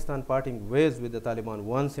Pakistan parting ways with the Taliban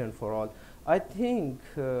once and for all. I think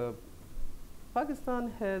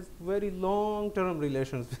Pakistan has very long-term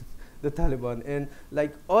relations with the Taliban, and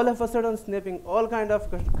like all of a sudden snapping all kind of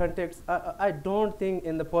contacts. I don't think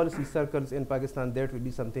in the policy circles in Pakistan that will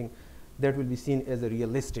be something that will be seen as a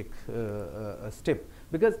realistic step,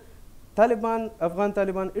 because Afghan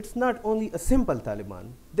Taliban, it's not only a simple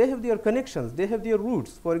Taliban. They have their connections, they have their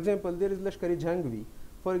roots. For example, there is Lashkar-e-Jhangvi.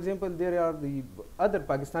 For example, there are the other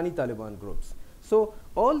Pakistani Taliban groups. So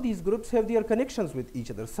all these groups have their connections with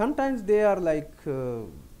each other. Sometimes they are like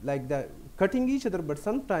that, cutting each other, but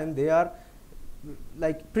sometimes they are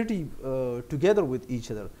like pretty together with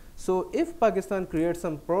each other. So if Pakistan creates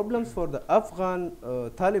some problems for the Afghan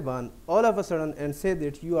Taliban all of a sudden and say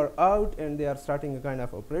that you are out and they are starting a kind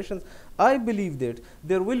of operations, I believe that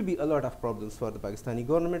there will be a lot of problems for the Pakistani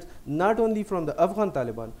government, not only from the Afghan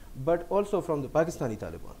Taliban, but also from the Pakistani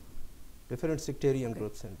Taliban, different sectarian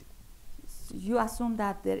groups. And so you assume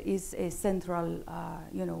that there is a central,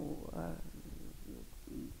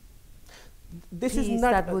 this is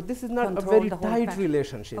not a very tight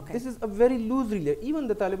relationship. Okay. This is a very loose relationship. Even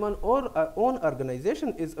the Taliban own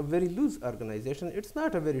organization is a very loose organization. It's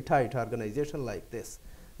not a very tight organization like this.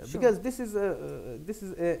 Sure. Because this is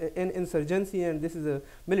an insurgency and this is a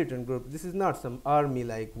militant group. This is not some army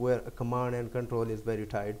like where a command and control is very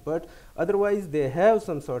tight, but otherwise they have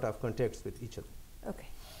some sort of contacts with each other. Okay.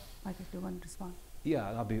 Michael, do you want to respond?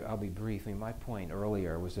 Yeah, I'll be brief. I mean, my point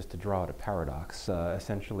earlier was just to draw out a paradox,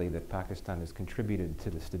 essentially that Pakistan has contributed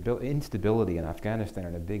to the instability in Afghanistan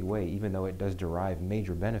in a big way, even though it does derive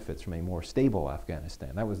major benefits from a more stable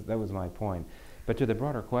Afghanistan. That was my point. But to the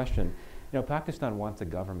broader question, Pakistan wants a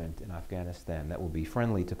government in Afghanistan that will be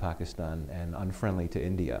friendly to Pakistan and unfriendly to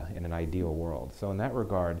India in an ideal world. So in that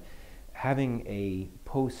regard, having a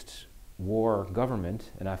post-war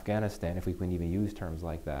government in Afghanistan, if we can even use terms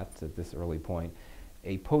like that at this early point,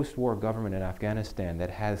 a post-war government in Afghanistan that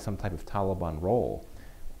has some type of Taliban role,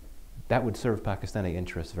 that would serve Pakistani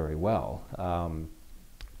interests very well.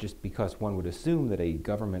 Just because one would assume that a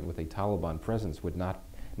government with a Taliban presence would not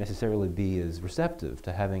necessarily be as receptive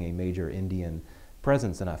to having a major Indian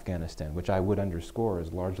presence in Afghanistan, which I would underscore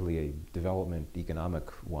is largely a development economic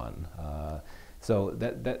one. So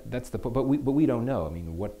that's the point. But we don't know. I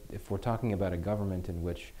mean, if we're talking about a government in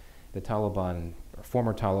which the Taliban, or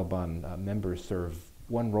former Taliban members serve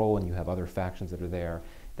one role and you have other factions that are there,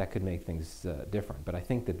 that could make things different. But I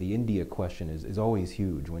think that the India question is always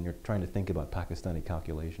huge when you're trying to think about Pakistani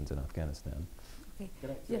calculations in Afghanistan. Okay.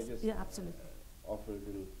 Yes, yeah, absolutely. Offer a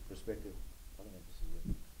little perspective. I don't know if this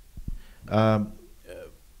is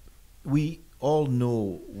it. We all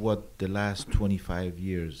know what the last 25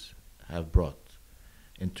 years have brought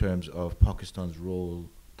in terms of Pakistan's role,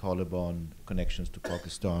 Taliban connections to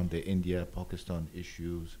Pakistan, the India-Pakistan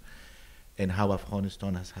issues, and how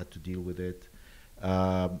Afghanistan has had to deal with it.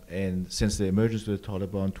 And since the emergence of the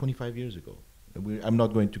Taliban 25 years ago, I'm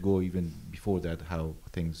not going to go even before that how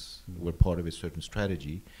things were part of a certain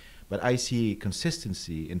strategy, but I see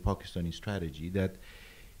consistency in Pakistani strategy that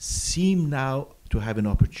seem now to have an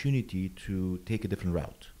opportunity to take a different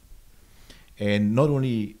route. And not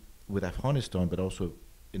only with Afghanistan, but also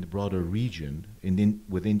in the broader region,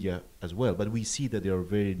 with India as well. But we see that there are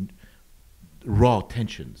very raw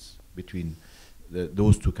tensions between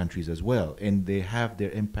those two countries as well. And they have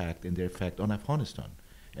their impact and their effect on Afghanistan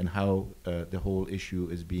and how the whole issue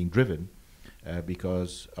is being driven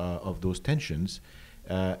because of those tensions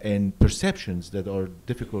and perceptions that are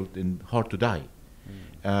difficult and hard to die.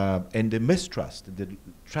 And the mistrust, the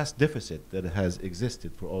trust deficit that has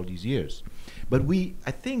existed for all these years. But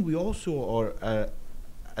I think we also are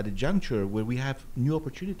at a juncture where we have new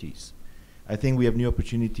opportunities. I think we have new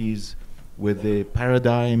opportunities with the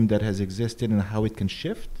paradigm that has existed and how it can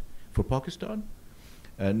shift for Pakistan.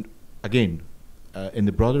 And again, in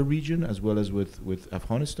the broader region as well as with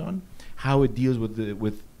Afghanistan, how it deals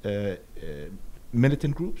with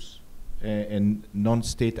militant groups and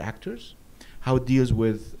non-state actors, how it deals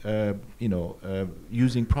with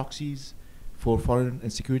using proxies for foreign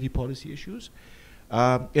and security policy issues,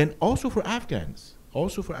 and also for Afghans.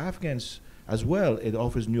 Also for Afghans as well, it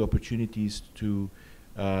offers new opportunities to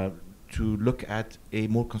look at a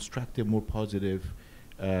more constructive, more positive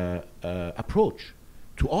approach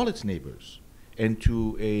to all its neighbors and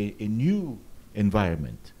to a new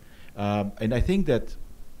environment. And I think that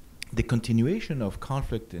the continuation of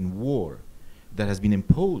conflict and war that has been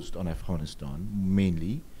imposed on Afghanistan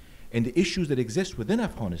mainly, and the issues that exist within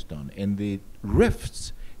Afghanistan and the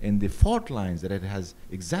rifts and the fault lines that it has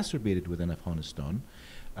exacerbated within Afghanistan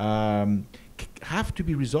have to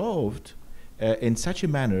be resolved in such a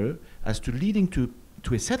manner as to leading to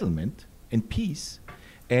a settlement and peace,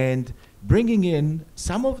 and bringing in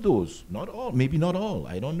some of those, not all, maybe not all,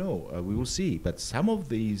 I don't know, we will see, but some of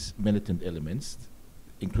these militant elements,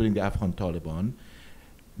 including the Afghan Taliban,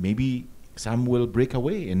 maybe some will break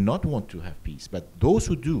away and not want to have peace, but those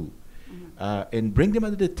who do, and bring them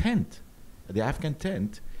under the tent, the Afghan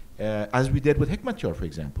tent, as we did with Hekmatyar, for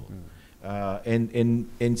example,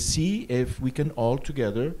 and see if we can all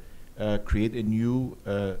together create a new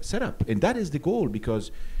setup. And that is the goal,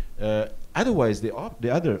 because otherwise the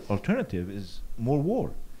other alternative is more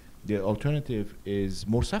war. The alternative is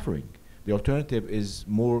more suffering. The alternative is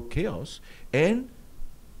more chaos. And,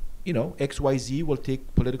 you know, XYZ will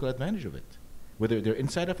take political advantage of it, whether they're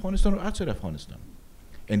inside Afghanistan or outside Afghanistan.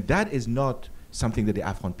 And that is not something that the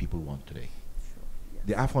Afghan people want today.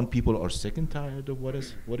 The Afghan people are sick and tired of what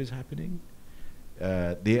is happening.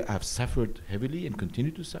 They have suffered heavily and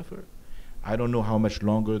continue to suffer. I don't know how much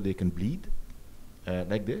longer they can bleed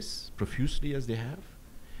like this, profusely as they have,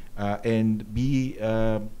 and be,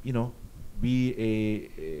 you know, be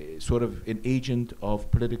a sort of an agent of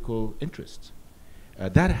political interests.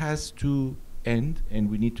 That has to end, and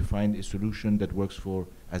we need to find a solution that works for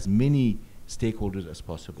as many stakeholders as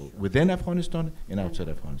possible within Afghanistan and outside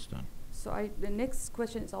Afghanistan. So the next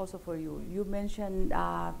question is also for you. You mentioned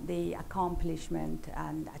the accomplishment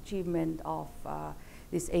and achievement of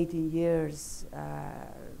these 18 years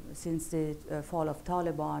since the fall of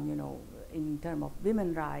Taliban, you know, in terms of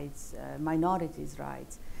women's rights, minorities'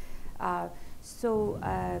 rights. So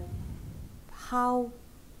how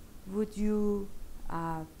would you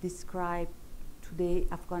describe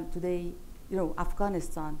today, you know,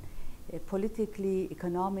 Afghanistan, politically,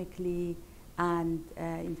 economically, and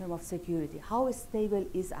in terms of security? How stable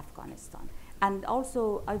is Afghanistan? And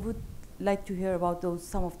also, I would like to hear about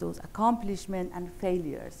some of those accomplishments and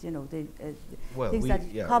failures, you know, the things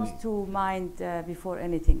that comes to mind before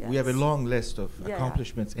anything else. We have a long list of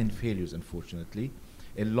accomplishments and failures, unfortunately.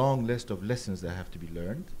 A long list of lessons that have to be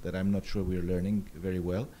learned that I'm not sure we're learning very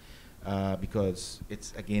well, because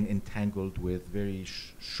it's, again, entangled with very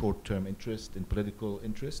short-term interest and political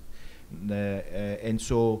interest. And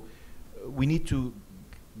so we need to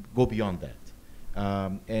go beyond that.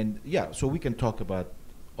 And yeah, so we can talk about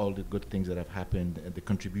all the good things that have happened and the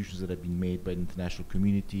contributions that have been made by the international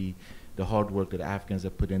community, the hard work that Afghans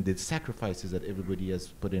have put in, the sacrifices that everybody has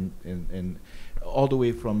put in all the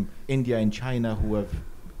way from India and China, who have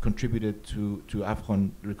contributed to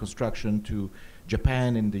Afghan reconstruction, to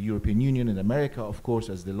Japan and the European Union and America, of course,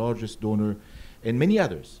 as the largest donor, and many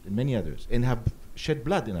others, and have shed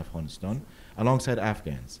blood in Afghanistan alongside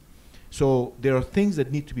Afghans. So there are things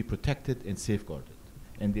that need to be protected and safeguarded,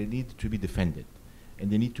 and they need to be defended, and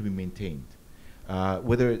they need to be maintained.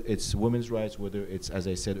 Whether it's women's rights, whether it's, as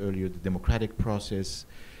I said earlier, the democratic process.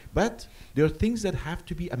 But there are things that have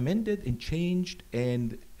to be amended and changed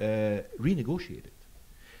and renegotiated.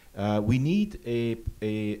 We need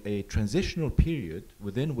a transitional period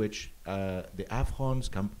within which the Afghans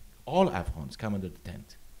all Afghans come under the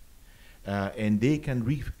tent. And they can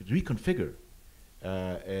reconfigure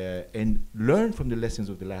and learn from the lessons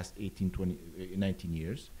of the last 18, 20, 19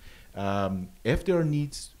 years. If there are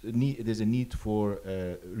there's a need for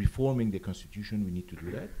reforming the constitution, we need to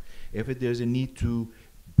do that. If there's a need to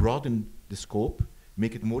broaden the scope,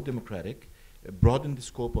 make it more democratic, broaden the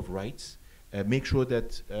scope of rights, make sure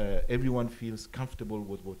that everyone feels comfortable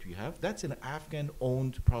with what we have, that's an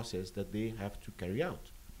Afghan-owned process that they have to carry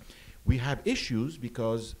out. We have issues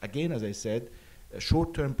because, again, as I said,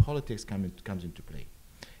 short-term politics comes into play.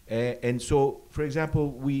 And so, for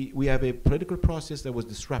example, we have a political process that was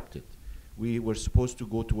disrupted. We were supposed to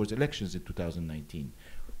go towards elections in 2019.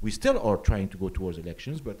 We still are trying to go towards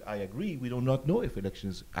elections, but I agree, we do not know if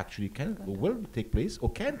elections actually can or will take place or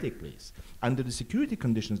can take place under the security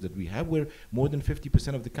conditions that we have, where more than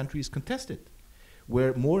 50% of the country is contested,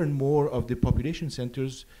 where more and more of the population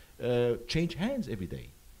centers change hands every day,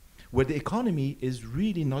 where the economy is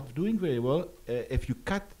really not doing very well. If you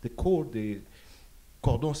cut the cordon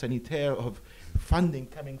sanitaire of funding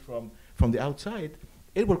coming from the outside,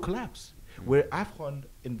 it will collapse. Where Afghan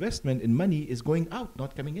investment in money is going out,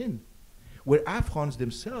 not coming in. Where Afghans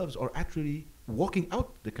themselves are actually walking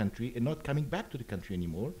out the country and not coming back to the country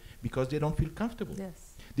anymore because they don't feel comfortable.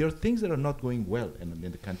 Yes. There are things that are not going well in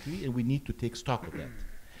the country, and we need to take stock of that.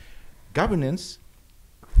 Governance,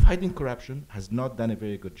 fighting corruption, has not done a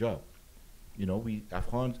very good job. You know,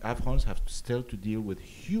 Afghans have still to deal with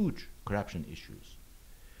huge corruption issues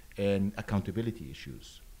and accountability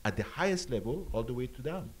issues at the highest level all the way to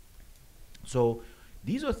down. So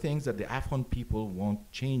These are things that the Afghan people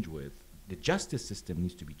want change with. The justice system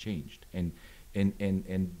needs to be changed and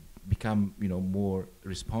become, you know, more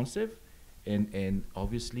responsive. And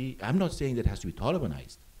obviously, I'm not saying that it has to be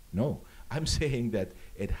Talibanized. No, I'm saying that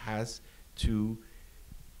it has to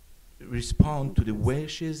respond to the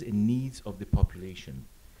wishes and needs of the population.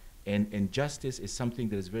 And justice is something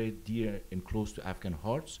that is very dear and close to Afghan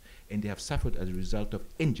hearts, and they have suffered as a result of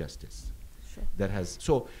injustice. Sure. That has,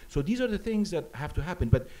 so these are the things that have to happen.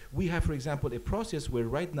 But we have, for example, a process where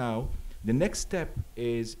right now, the next step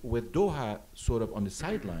is, with Doha sort of on the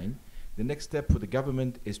sideline, the next step for the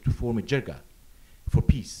government is to form a jirga for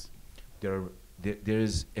peace. There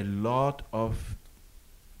is a lot of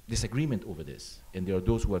disagreement over this, and there are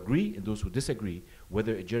those who agree and those who disagree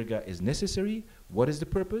whether a jirga is necessary, what is the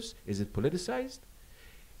purpose, is it politicized,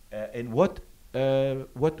 and what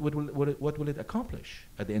will it accomplish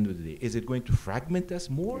at the end of the day? Is it going to fragment us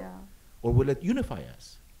more, Yeah. or will it unify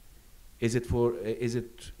us? Is it for is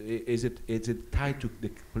it tied to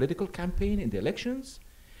the political campaign in the elections?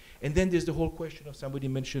 And then there's the whole question of, somebody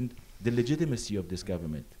mentioned the legitimacy of this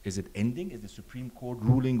government. Is it ending? Is the Supreme Court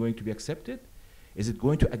ruling going to be accepted? Is it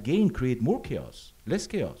going to again create more chaos, less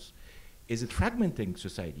chaos? Is it fragmenting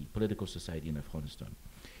society, political society in Afghanistan?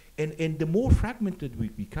 And the more fragmented we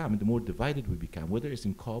become, and the more divided we become, whether it's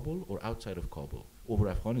in Kabul or outside of Kabul, over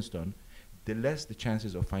Afghanistan, the less the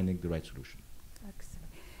chances of finding the right solution. Excellent.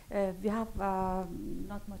 We have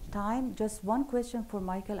not much time. Just one question for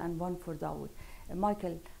Michael and one for Dawood.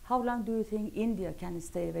 Michael, how long do you think India can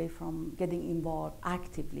stay away from getting involved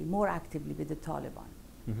actively, more actively with the Taliban?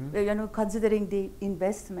 You know, considering the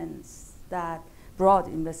investments, that broad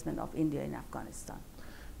investment of India in Afghanistan.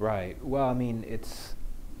 Right. Well, I mean, it's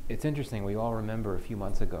interesting. We all remember a few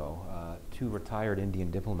months ago, 2 retired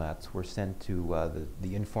Indian diplomats were sent to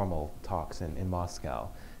the informal talks in Moscow,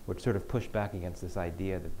 which sort of pushed back against this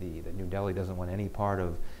idea that New Delhi doesn't want any part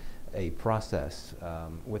of a process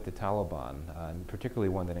with the Taliban, and particularly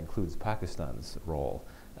one that includes Pakistan's role.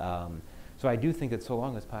 So I do think that so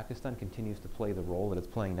long as Pakistan continues to play the role that it's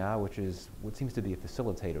playing now, which is what seems to be a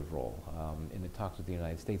facilitative role in the talks with the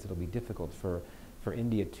United States, it'll be difficult for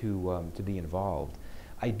India to be involved.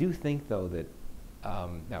 I do think, though, that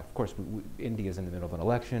now, of course, India is in the middle of an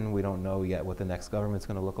election. We don't know yet what the next government's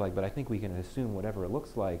going to look like, but I think we can assume, whatever it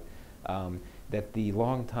looks like, that the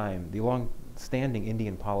long-standing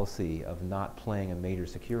Indian policy of not playing a major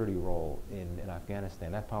security role in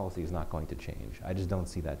Afghanistan, that policy is not going to change. I just don't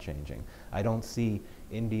see that changing. I don't see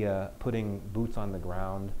India putting boots on the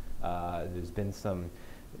ground. There's been some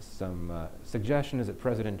suggestions that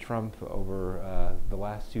President Trump over the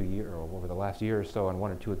last year or so on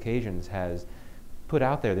 1 or 2 occasions has put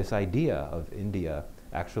out there this idea of India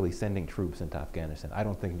actually sending troops into Afghanistan. I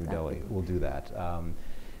don't think New Delhi will do that.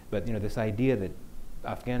 But you know, this idea that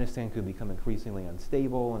Afghanistan could become increasingly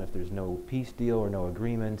unstable, and if there's no peace deal or no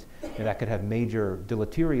agreement, that could have major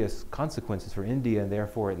deleterious consequences for India, and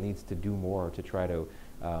therefore it needs to do more to try to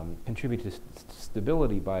contribute to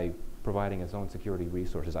stability by providing its own security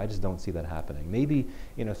resources. I just don't see that happening. Maybe,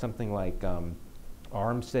 you know, something like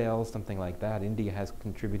arms sales, something like that. India has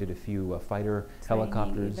contributed a few fighter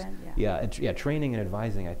helicopters. Even, training and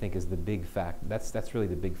advising, I think, is the big fact. That's really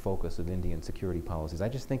the big focus of Indian security policies. I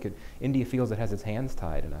just think India feels it has its hands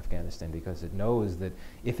tied in Afghanistan, because it knows that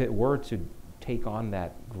if it were to take on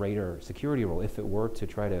that greater security role, if it were to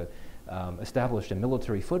try to establish a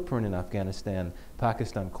military footprint in Afghanistan,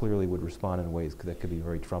 Pakistan clearly would respond in ways that could be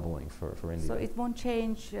very troubling for India. So it won't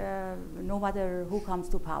change no matter who comes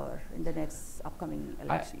to power in the next upcoming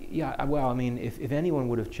election? Well, I mean, if anyone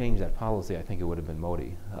would have changed that policy, I think it would have been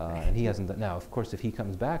Modi. And he hasn't done. Now, of course, if he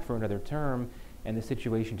comes back for another term and the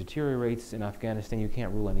situation deteriorates in Afghanistan, you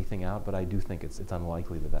can't rule anything out, but I do think it's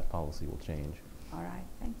unlikely that policy will change. All right,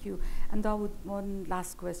 thank you. And Dawood, one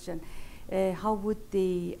last question. How would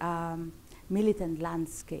the militant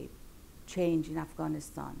landscape change in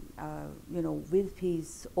Afghanistan, you know, with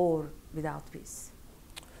peace or without peace?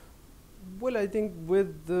 Well, I think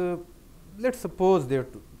let's suppose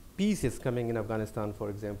peace is coming in Afghanistan, for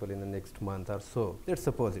example, in the next month or so. Let's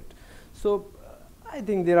suppose it. So I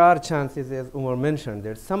think there are chances, as Umar mentioned,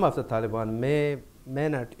 that some of the Taliban may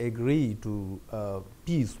not agree to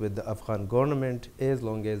peace with the Afghan government as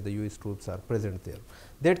long as the US troops are present there.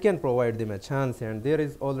 That can provide them a chance, and there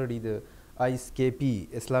is already the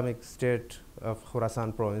ISKP, Islamic State of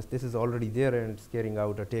Khorasan province. This is already there, and it's carrying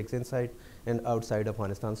out attacks inside and outside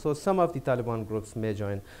Afghanistan. So some of the Taliban groups may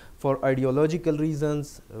join for ideological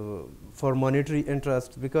reasons, for monetary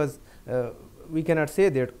interests, because we cannot say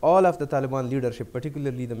that all of the Taliban leadership,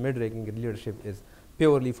 particularly the mid-ranking leadership, is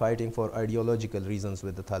purely fighting for ideological reasons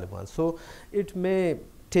with the Taliban. So it may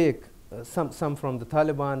take some from the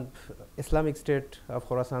Taliban. Islamic State of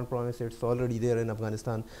Khorasan province, it's already there in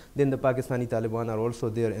Afghanistan. Then the Pakistani Taliban are also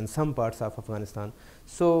there in some parts of Afghanistan.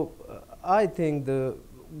 So I think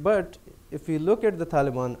but if we look at the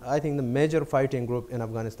Taliban, I think the major fighting group in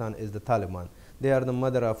Afghanistan is the Taliban. They are the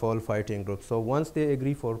mother of all fighting groups. So once they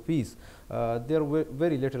agree for peace, there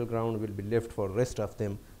very little ground will be left for rest of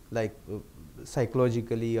them, like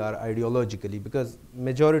psychologically or ideologically, because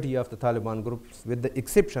majority of the Taliban groups, with the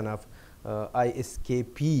exception of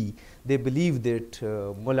ISKP, they believe that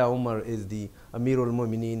Mullah Umar is the Amirul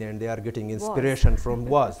Mu'mineen, and they are getting inspiration from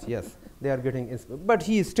yes, they are getting, but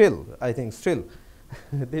he is still, I think, still,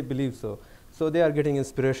 they believe so. So they are getting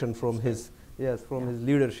inspiration from his, his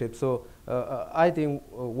leadership. So I think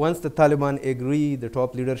once the Taliban agree, the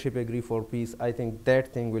top leadership agree for peace, I think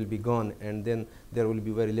that thing will be gone, and then there will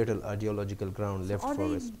be very little ideological ground left for us. Are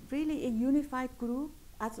they really a unified group,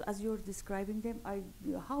 as you're describing them?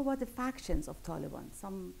 How about the factions of Taliban?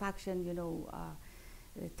 Some faction,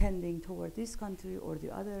 tending toward this country or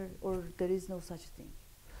the other, or there is no such thing?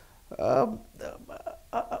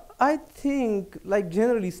 I think, like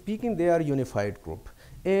generally speaking, they are a unified group.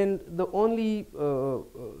 And the only,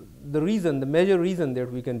 the major reason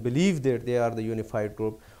that we can believe that they are the unified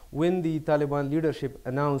group, when the Taliban leadership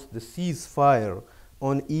announced the ceasefire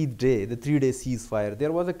on Eid day, the 3-day ceasefire,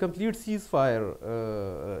 there was a complete ceasefire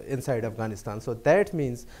inside Afghanistan. So that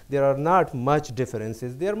means there are not much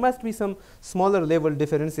differences. There must be some smaller level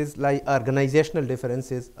differences, like organizational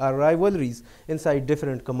differences or rivalries inside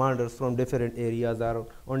different commanders from different areas or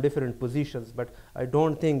on different positions. But I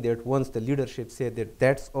don't think that once the leadership said that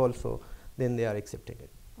that's also, then they are accepting it.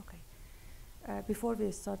 Okay. Before we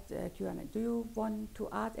start Q&A, do you want to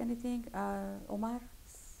add anything, Omar?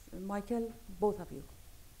 Michael, both of you.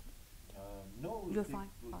 No, you're fine.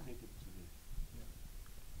 We'll take it to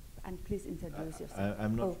the and please introduce yourself.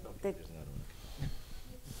 I'm not. Oh, There's another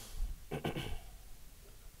one.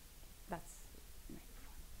 That's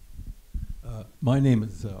my name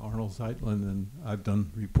is Arnold Zeitlin, and I've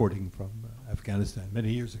done reporting from Afghanistan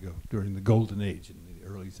many years ago during the Golden Age in the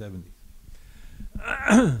early 70s.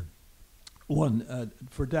 One,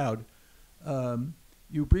 for Dowd,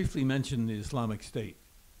 you briefly mentioned the Islamic State.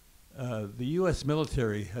 The U.S.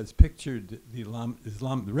 military has pictured the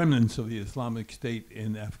remnants of the Islamic State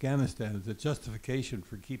in Afghanistan as a justification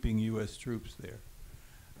for keeping U.S. troops there.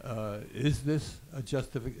 Is this a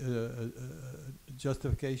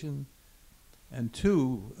justification? And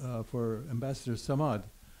two, for Ambassador Samad,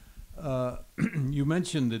 you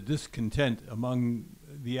mentioned the discontent among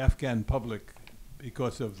the Afghan public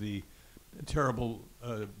because of the terrible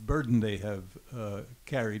burden they have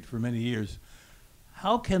carried for many years.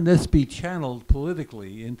 How can this be channeled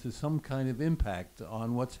politically into some kind of impact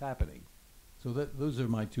on what's happening? So those are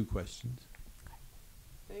my two questions.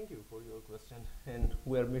 Thank you for your question, and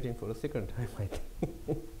we are meeting for a second time, I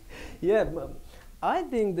think. Yeah, I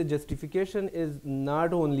think the justification is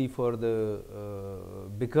not only for the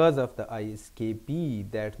because of the ISKP,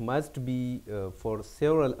 that must be for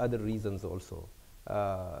several other reasons also.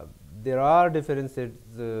 There are differences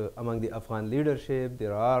among the Afghan leadership.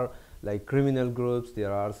 There are like criminal groups,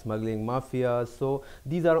 there are smuggling mafias. So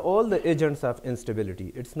these are all the agents of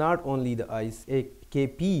instability. It's not only the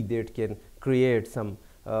ISKP that can create some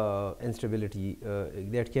instability,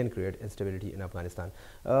 in Afghanistan.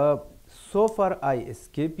 So far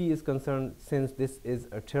ISKP is concerned, since this is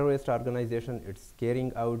a terrorist organization, it's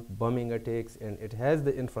carrying out bombing attacks, and it has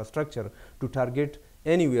the infrastructure to target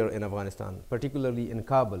anywhere in Afghanistan, particularly in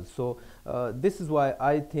Kabul. So this is why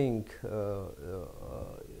I think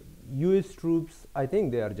US troops, I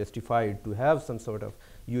think they are justified to have some sort of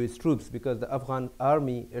US troops, because the Afghan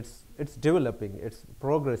army, it's developing, it's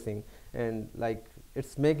progressing, and like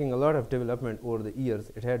it's making a lot of development over the years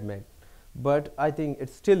it had made. But I think it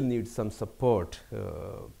still needs some support,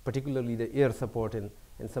 particularly the air support in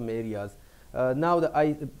some areas. Now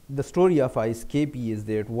the story of ISKP is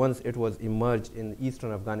that once it was emerged in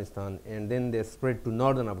eastern Afghanistan, and then they spread to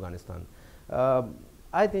northern Afghanistan.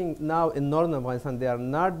 I think now in northern Afghanistan they are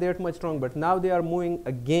not that much strong, but now they are moving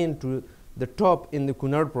again to the top in the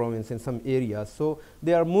Kunar province in some areas. So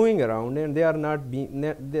they are moving around, and they are not being,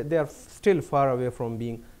 they are still far away from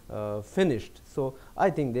being finished. So I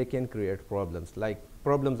think they can create problems, like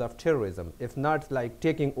problems of terrorism, if not like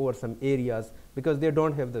taking over some areas, because they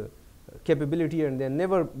don't have the capability, and they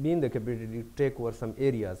never been the capability to take over some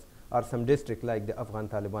areas or some district like the Afghan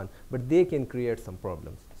Taliban, but they can create some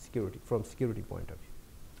problems from security point of view.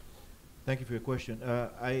 Thank you for your question.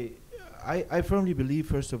 I firmly believe,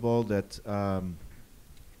 first of all, that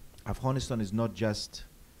Afghanistan is not just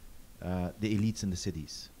the elites in the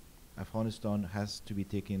cities. Afghanistan has to be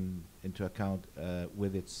taken into account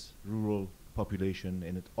with its rural population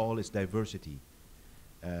and all its diversity.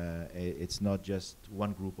 It's not just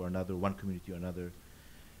one group or another, one community or another.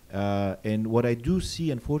 And what I do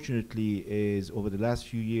see, unfortunately, is over the last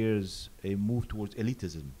few years a move towards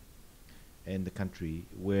elitism in the country,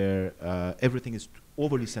 where everything is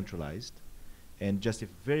overly centralized, and just if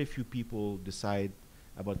very few people decide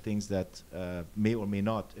about things that may or may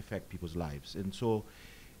not affect people's lives. And so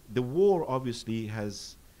the war obviously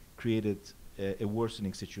has created a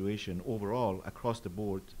worsening situation overall across the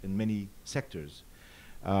board in many sectors.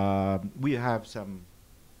 We have some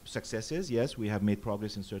successes, yes, we have made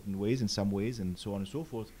progress in certain ways, in some ways, and so on and so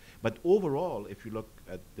forth. But overall, if you look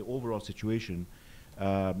at the overall situation,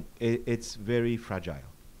 it's very fragile.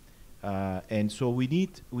 And so we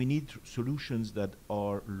need solutions that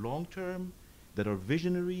are long-term, that are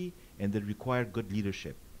visionary, and that require good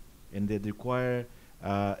leadership, and that require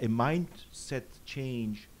a mindset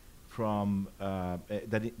change from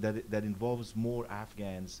that involves more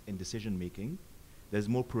Afghans in decision making, that's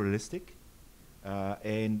more pluralistic,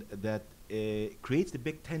 and that creates the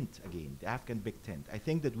big tent again, the Afghan big tent. I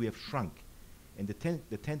think that we have shrunk, and the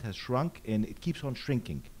tent has shrunk, and it keeps on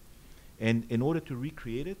shrinking. And in order to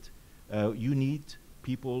recreate it, you need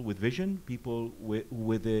people with vision, people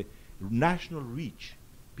with a national reach,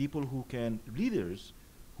 people who can, leaders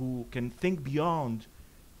who can think beyond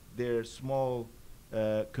their small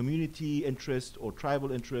community interest or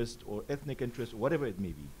tribal interest or ethnic interest or whatever it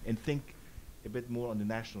may be, and think a bit more on the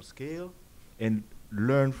national scale and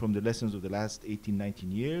learn from the lessons of the last 18,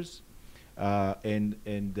 19 years, and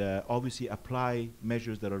obviously apply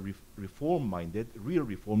measures that are reform-minded, real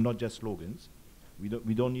reform, not just slogans. We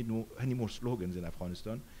don't need any more slogans in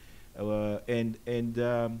Afghanistan.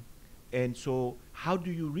 And so how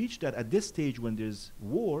do you reach that at this stage when there's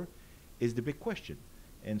war is the big question.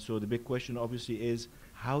 And so the big question obviously is,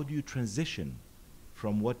 how do you transition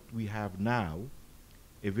from what we have now,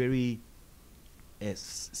 a very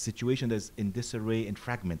situation that's in disarray and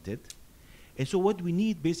fragmented. And so what we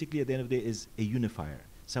need basically at the end of the day is a unifier,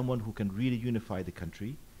 someone who can really unify the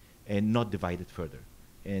country and not divide it further.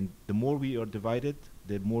 And the more we are divided,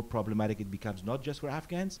 the more problematic it becomes, not just for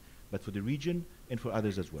Afghans, but for the region and for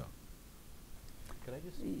others as well. Can I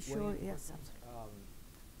just Sure, yes, absolutely.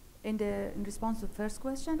 In response to the first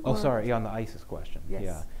question? Oh, sorry, yeah, on the ISIS question. Yes.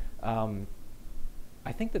 Yeah.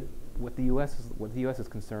 I think that what the U.S. is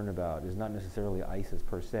concerned about is not necessarily ISIS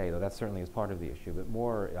per se, though that certainly is part of the issue, but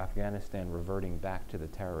more Afghanistan reverting back to the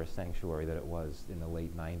terrorist sanctuary that it was in the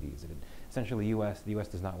late 90s. Essentially, the U.S.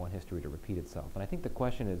 does not want history to repeat itself. And I think the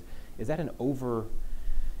question is that an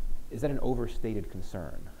overstated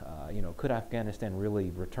concern? Could Afghanistan really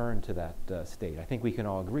return to that state? I think we can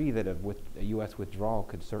all agree that a U.S. withdrawal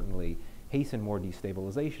could certainly hasten more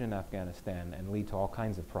destabilization in Afghanistan and lead to all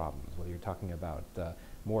kinds of problems, whether you're talking about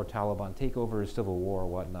more Taliban takeovers, civil war, or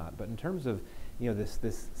whatnot. But in terms of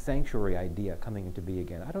this sanctuary idea coming into being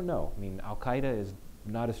again, I don't know. I mean, Al-Qaeda is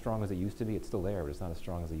not as strong as it used to be. It's still there, but it's not as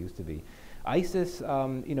strong as it used to be. ISIS,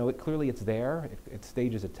 clearly it's there. It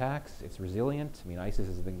stages attacks. It's resilient. I mean, ISIS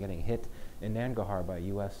has been getting hit in Nangarhar by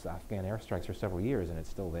U.S.-Afghan airstrikes for several years, and it's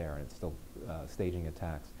still there, and it's still staging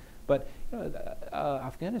attacks. But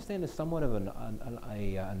Afghanistan is somewhat of an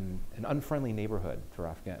unfriendly neighborhood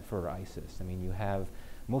for ISIS. I mean, you have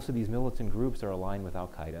most of these militant groups are aligned with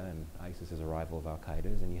Al-Qaeda, and ISIS is a rival of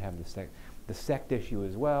Al-Qaeda's, and you have the sect issue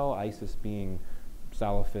as well, ISIS being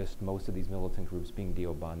Salafist, most of these militant groups being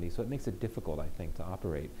Deobandi, so it makes it difficult, I think, to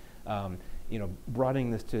operate.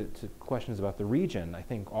 Broadening this to questions about the region, I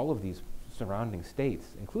think all of these surrounding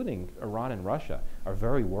states, including Iran and Russia, are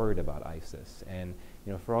very worried about ISIS. And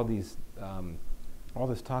for all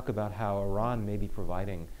this talk about how Iran may be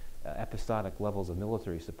providing episodic levels of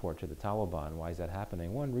military support to the Taliban, why is that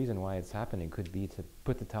happening? One reason why it's happening could be to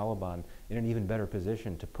put the Taliban in an even better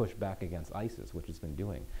position to push back against ISIS, which it's been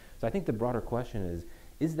doing. So I think the broader question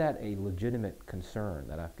is that a legitimate concern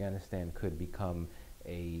that Afghanistan could become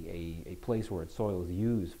a place where its soil is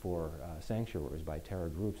used for sanctuaries by terror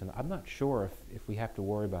groups? And I'm not sure if we have to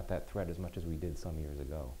worry about that threat as much as we did some years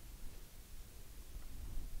ago.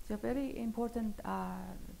 It's a very important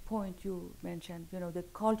point you mentioned, the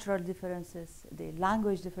cultural differences, the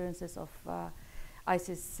language differences of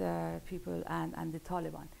ISIS people and the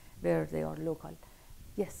Taliban, where they are local.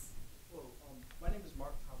 Yes? Hello, my name is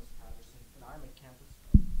Mark Thomas Patterson, and I'm a campus.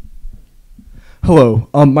 Hello,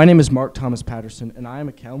 my name is Mark Thomas Patterson, and I am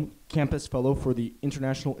a campus fellow for the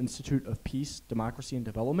International Institute of Peace, Democracy, and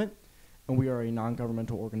Development, and we are a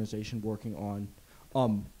non-governmental organization working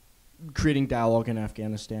on creating dialogue in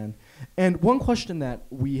Afghanistan. And one question that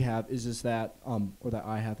we have is that, or that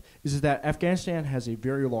I have, is that Afghanistan has a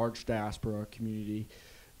very large diaspora community,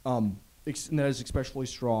 and that is especially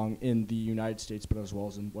strong in the United States, but as well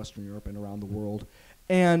as in Western Europe and around the world.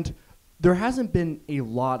 And there hasn't been a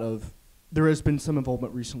lot of, there has been some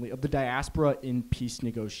involvement recently of the diaspora in peace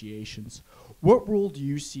negotiations. What role do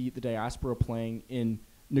you see the diaspora playing in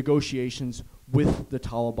negotiations with the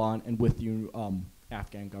Taliban and with the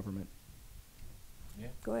Afghan government? Yeah.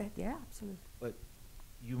 Go ahead. Yeah, absolutely. But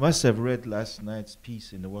you must have read last night's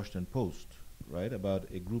piece in the Washington Post, right, about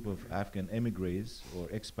a group of Afghan emigres or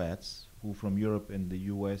expats who from Europe and the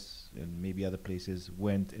US and maybe other places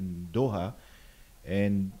went in Doha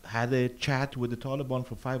and had a chat with the Taliban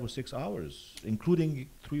for 5 or 6 hours, including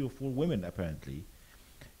 3 or 4 women apparently,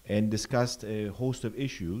 and discussed a host of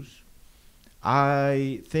issues.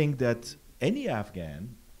 I think that any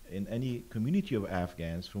Afghan in any community of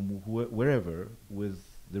Afghans from wherever with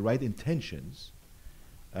the right intentions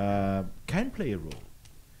can play a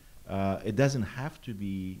role. It doesn't have to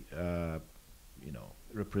be,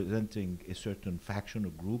 representing a certain faction or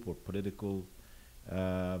group or political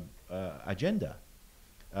agenda.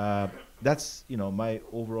 That's my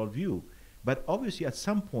overall view. But obviously, at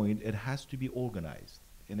some point, it has to be organized,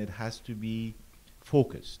 and it has to be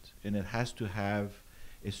focused, and it has to have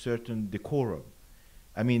a certain decorum.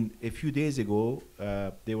 I mean, a few days ago,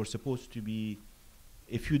 there were supposed to be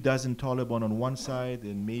a few dozen Taliban on one side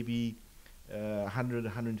and maybe 100,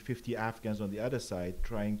 150 Afghans on the other side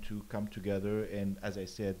trying to come together and, as I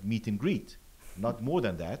said, meet and greet. Not more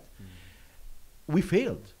than that. We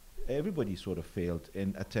failed. Everybody sort of failed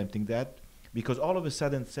in attempting that because all of a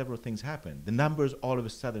sudden several things happened. The numbers all of a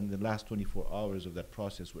sudden in the last 24 hours of that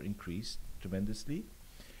process were increased tremendously.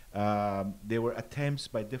 There were attempts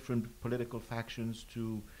by different political factions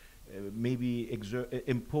to maybe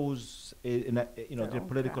impose their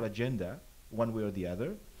political agenda one way or the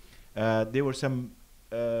other. There were some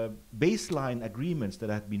baseline agreements that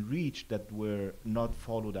had been reached that were not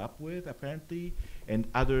followed up with, apparently, and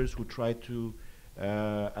others who tried to,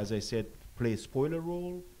 as I said, play a spoiler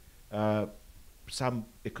role, some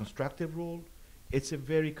a constructive role. It's a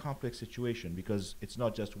very complex situation because it's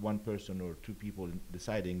not just one person or 2 people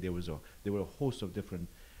deciding. There were a host of different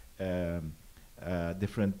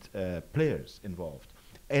players involved.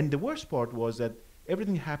 And the worst part was that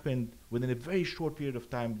everything happened within a very short period of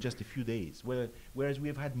time, just a few days, whereas we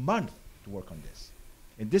have had months to work on this.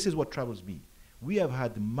 And this is what troubles me. We have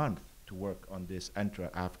had months to work on this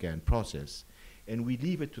intra-Afghan process, and we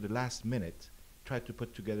leave it to the last minute, try to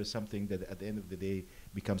put together something that at the end of the day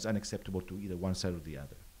becomes unacceptable to either one side or the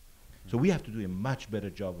other. So we have to do a much better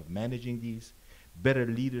job of managing these, better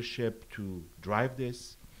leadership to drive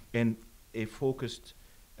this, and a focused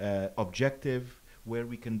objective where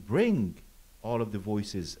we can bring all of the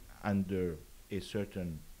voices under a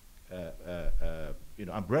certain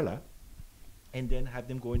umbrella, and then have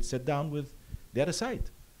them go and sit down with the other side.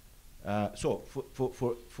 So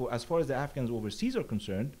for as far as the Afghans overseas are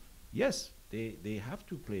concerned, yes, they have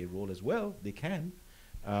to play a role as well. They can,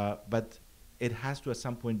 but it has to at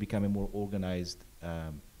some point become a more organized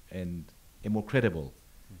and a more credible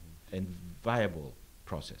and viable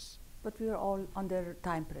process. But we are all under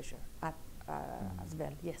time pressure as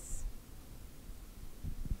well. Yes.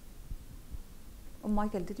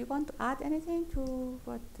 Michael, did you want to add anything to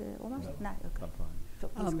what Omar said? No, okay. So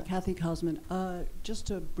please go. Kathy Kosman,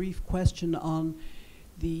 just a brief question on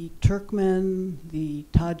the Turkmen, the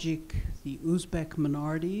Tajik, the Uzbek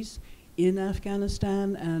minorities in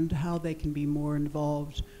Afghanistan and how they can be more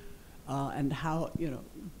involved and how,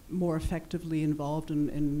 more effectively involved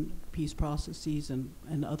in peace processes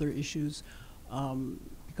and other issues.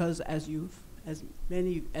 Because as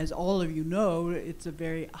all of you know, it's a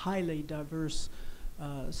very highly diverse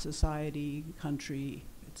society, country,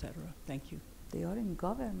 etc. Thank you. They are in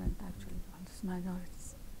government, actually, on these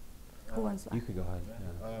minorities. Who wants to? You could go ahead.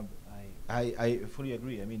 Yeah. I fully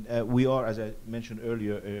agree. I mean, we are, as I mentioned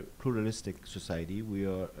earlier, a pluralistic society. We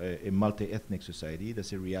are a multi-ethnic society.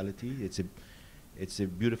 That's a reality. It's a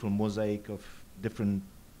beautiful mosaic of different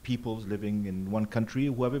peoples living in one country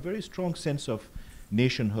who have a very strong sense of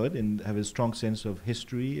nationhood and have a strong sense of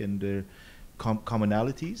history and their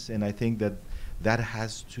commonalities. And I think that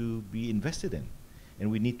has to be invested in. And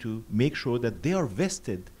we need to make sure that they are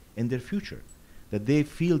vested in their future, that they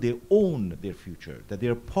feel they own their future, that they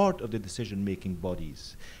are part of the decision-making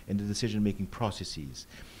bodies and the decision-making processes.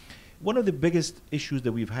 One of the biggest issues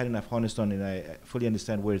that we've had in Afghanistan, and I fully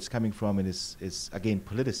understand where it's coming from and is again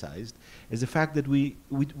politicized, is the fact that we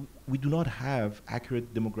do not have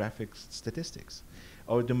accurate demographic statistics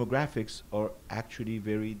our demographics are actually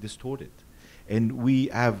very distorted. And we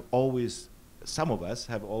have always, some of us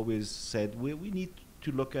have always said, we need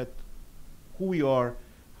to look at who we are,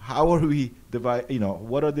 how are we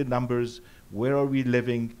what are the numbers, where are we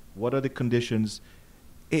living, what are the conditions,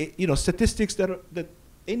 statistics that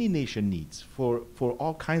any nation needs for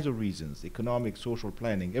all kinds of reasons, economic, social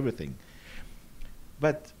planning, everything.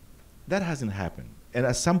 But that hasn't happened. And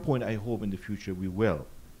at some point, I hope in the future we will,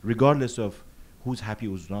 regardless of who's happy,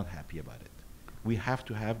 who's not happy about it. We have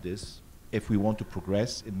to have this if we want to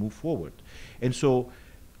progress and move forward. And so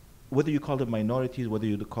whether you call them minorities, whether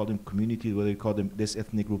you call them communities, whether you call them this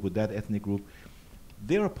ethnic group or that ethnic group,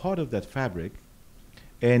 they're a part of that fabric.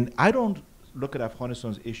 And I don't look at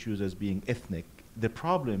Afghanistan's issues as being ethnic. The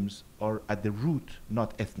problems are at the root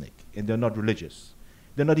not ethnic, and they're not religious.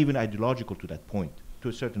 They're not even ideological to that point. To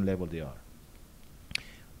a certain level they are.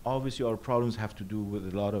 Obviously our problems have to do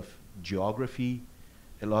with a lot of geography,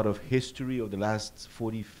 a lot of history of the last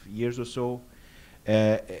 40 years or so,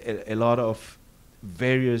 a lot of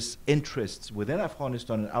various interests within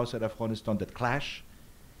Afghanistan and outside Afghanistan that clash.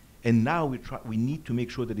 And now we need to make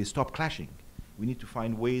sure that they stop clashing. We need to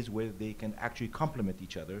find ways where they can actually complement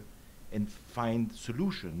each other and find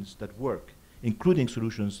solutions that work, including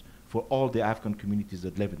solutions for all the Afghan communities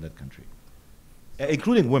that live in that country,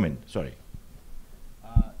 including women, sorry.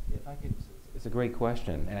 If I could, it's a great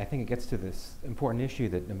question, and I think it gets to this important issue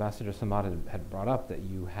that Ambassador Samad had brought up, that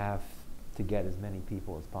you have to get as many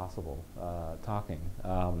people as possible talking.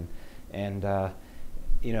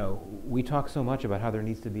 We talk so much about how there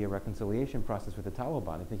needs to be a reconciliation process with the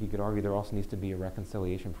Taliban. I think you could argue there also needs to be a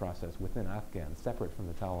reconciliation process within Afghans, separate from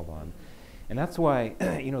the Taliban. And that's why,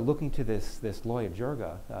 looking to this Loya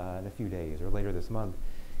Jirga in a few days or later this month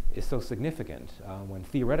is so significant, when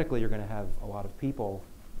theoretically you're going to have a lot of people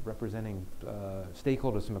representing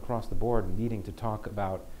stakeholders from across the board needing to talk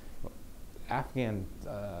about Afghan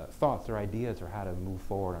thoughts or ideas or how to move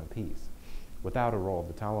forward on peace without a role of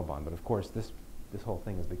the Taliban. But of course, this whole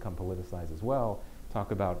thing has become politicized as well. Talk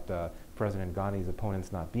about President Ghani's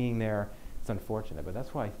opponents not being there. It's unfortunate, but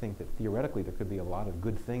that's why I think that theoretically there could be a lot of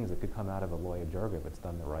good things that could come out of a Loya Jirga if it's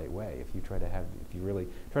done the right way. If you really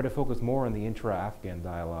try to focus more on the intra-Afghan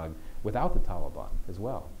dialogue without the Taliban as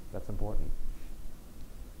well. That's important.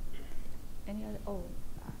 Any other?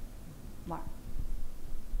 Mark.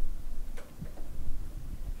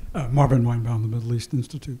 Marvin Weinbaum, the Middle East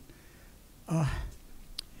Institute.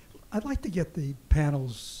 I'd like to get the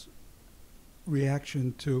panel's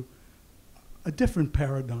reaction to a different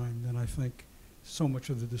paradigm than I think so much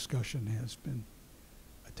of the discussion has been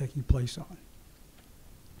taking place on.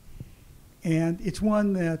 And it's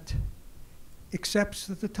one that accepts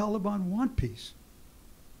that the Taliban want peace,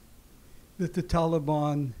 that the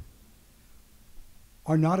Taliban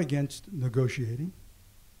are not against negotiating,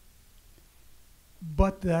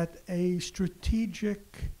 but that a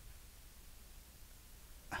strategic,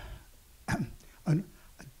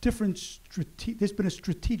 there's been a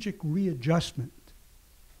strategic readjustment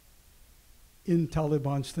in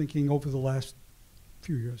Taliban's thinking over the last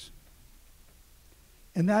few years.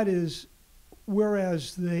 And that is,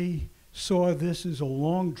 whereas they saw this as a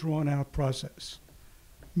long drawn-out process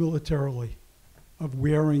militarily of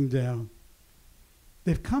wearing down,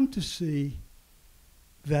 they've come to see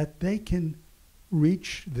that they can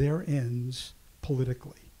reach their ends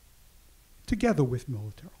politically, together with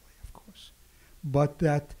militarily, of course, but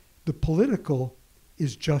that the political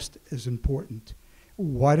is just as important.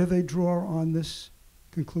 Why do they draw on this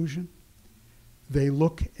conclusion? They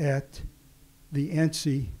look at the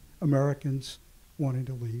antsy Americans wanting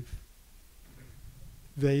to leave.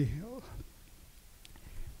 They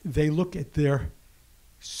look at their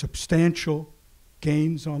substantial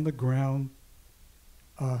gains on the ground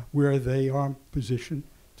where they are positioned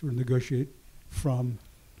to negotiate from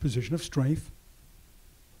a position of strength.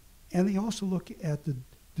 And they also look at the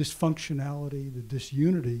dysfunctionality, the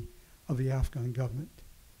disunity of the Afghan government.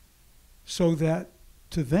 So that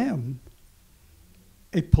to them,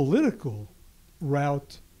 a political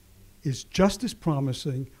route is just as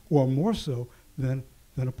promising or more so than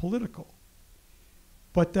a political.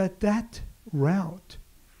 But that route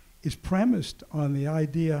is premised on the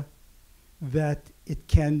idea that it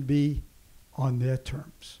can be on their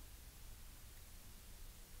terms.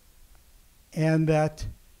 And that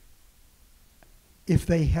if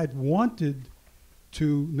they had wanted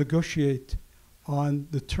to negotiate on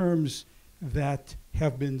the terms that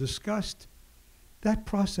have been discussed, that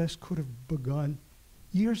process could have begun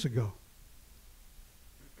years ago.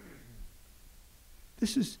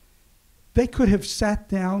 They could have sat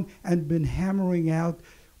down and been hammering out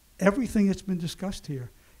everything that's been discussed here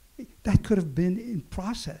That could have been in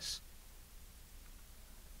process.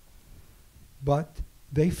 But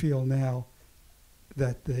they feel now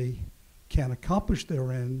that they can accomplish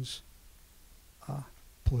their ends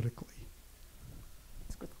politically.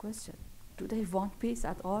 That's a good question. Do they want peace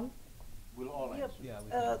at all? We'll all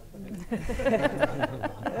answer.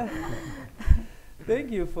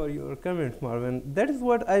 Thank you for your comment, Marvin. That is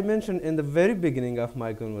what I mentioned in the very beginning of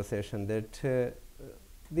my conversation, that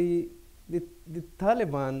the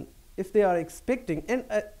Taliban, if they are expecting, and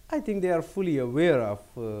I think they are fully aware of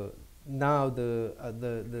now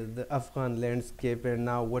the Afghan landscape and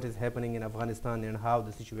now what is happening in Afghanistan and how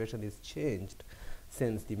the situation is changed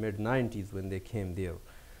since the mid-90s when they came there.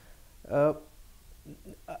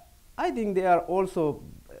 I think they are also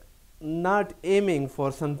not aiming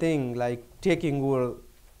for something like taking over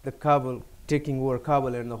Kabul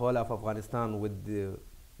and the whole of Afghanistan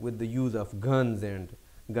with the use of guns and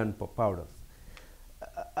gunpowders.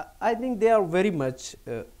 I think they are very much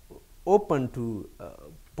open to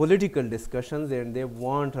political discussions, and they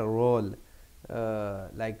want a role,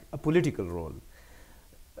 like a political role.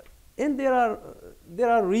 And there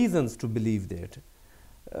are reasons to believe that.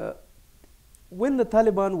 When the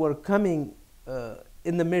Taliban were coming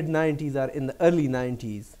in the mid-90s or in the early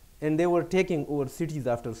 90s, and they were taking over cities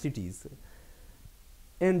after cities,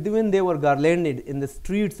 and when they were garlanded in the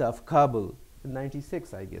streets of Kabul in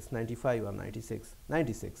 96, I guess, 95 or 96,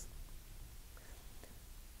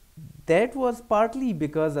 that was partly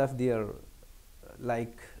because of their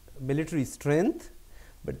like military strength,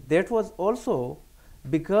 but that was also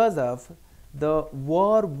because of the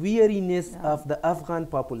war weariness of the Afghan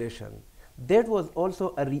population. That was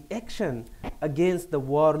also a reaction against the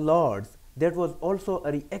warlords. That was also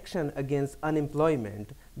a reaction against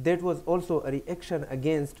unemployment. That was also a reaction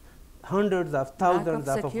against hundreds of thousands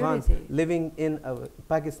of Afghans living in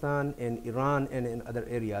Pakistan and Iran and in other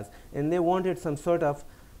areas. And they wanted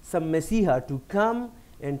some Messiah to come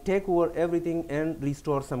and take over everything and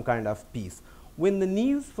restore some kind of peace. When the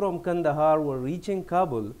news from Kandahar were reaching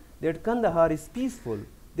Kabul that Kandahar is peaceful,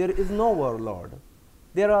 there is no warlord,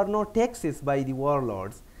 there are no taxes by the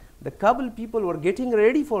warlords, the Kabul people were getting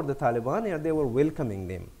ready for the Taliban and they were welcoming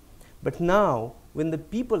them. But now, when the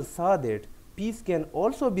people saw that peace can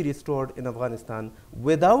also be restored in Afghanistan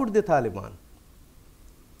without the Taliban,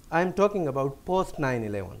 I am talking about post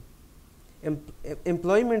 9/11.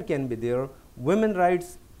 Employment can be there, women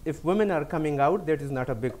rights, if women are coming out, that is not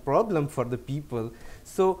a big problem for the people.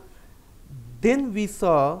 So then we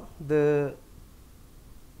saw the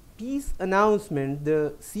peace announcement,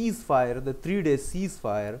 the ceasefire, the 3-day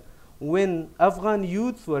ceasefire, when Afghan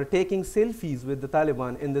youths were taking selfies with the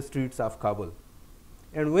Taliban in the streets of Kabul.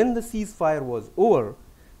 And when the ceasefire was over,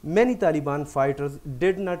 many Taliban fighters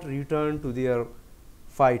did not return to their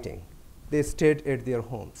fighting. They stayed at their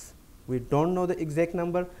homes. We don't know the exact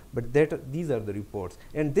number, but these are the reports.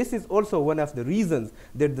 And this is also one of the reasons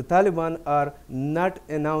that the Taliban are not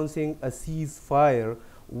announcing a ceasefire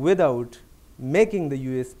without making the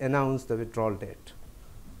US announce the withdrawal date.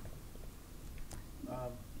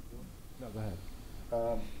 No, go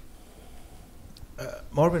ahead.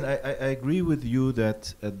 Marvin, I agree with you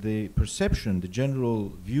that the perception, the general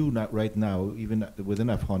view right now, even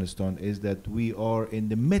within Afghanistan, is that we are in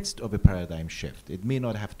the midst of a paradigm shift. It may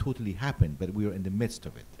not have totally happened, but we are in the midst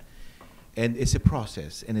of it. And it's a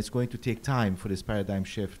process, and it's going to take time for this paradigm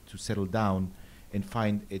shift to settle down and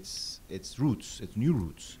find its roots, its new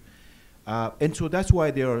roots. And so that's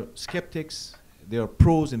why there are skeptics, there are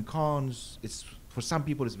pros and cons. For some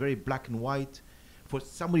people, it's very black and white. For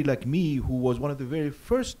somebody like me, who was one of the very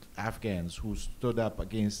first Afghans who stood up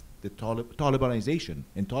against the Talibanization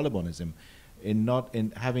and Talibanism,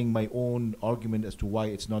 and having my own argument as to why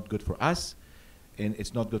it's not good for us, and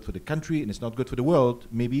it's not good for the country, and it's not good for the world,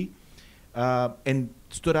 maybe, and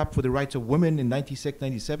stood up for the rights of women in 96,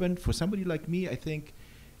 97. For somebody like me, I think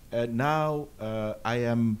now I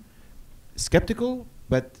am skeptical,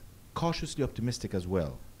 but cautiously optimistic as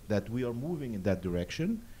well, that we are moving in that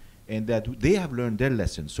direction, and that they have learned their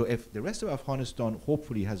lessons. So if the rest of Afghanistan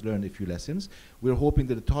hopefully has learned a few lessons, we're hoping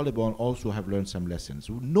that the Taliban also have learned some lessons,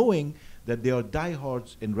 knowing that there are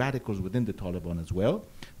diehards and radicals within the Taliban as well.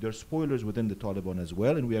 There are spoilers within the Taliban as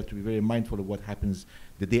well, and we have to be very mindful of what happens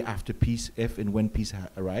the day after peace, if and when peace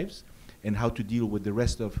arrives, and how to deal with the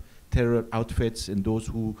rest of terror outfits and those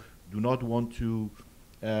who do not want to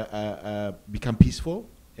become peaceful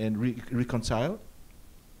and reconcile.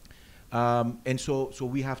 And so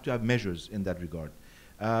we have to have measures in that regard.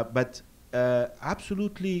 But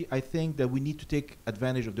absolutely, I think that we need to take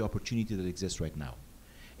advantage of the opportunity that exists right now.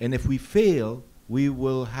 And if we fail, we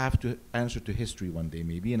will have to answer to history one day,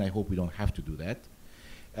 maybe, and I hope we don't have to do that.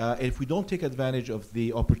 If we don't take advantage of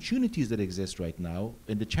the opportunities that exist right now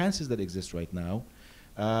and the chances that exist right now,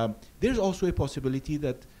 there's also a possibility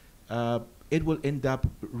that it will end up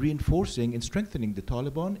reinforcing and strengthening the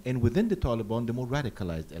Taliban, and within the Taliban, the more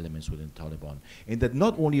radicalized elements within the Taliban. And that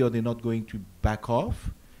not only are they not going to back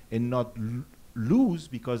off and not lose,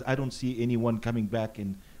 because I don't see anyone coming back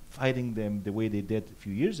and fighting them the way they did a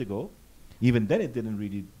few years ago. Even then it didn't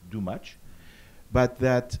really do much. But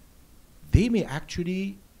that they may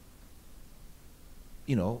actually,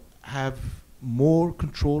 have more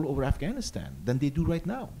control over Afghanistan than they do right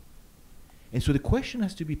now. And so the question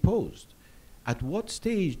has to be posed. At what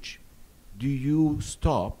stage do you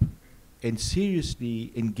stop and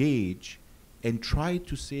seriously engage and try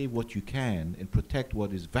to save what you can and protect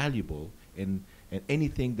what is valuable and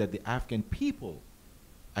anything that the Afghan people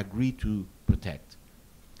agree to protect?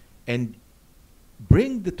 And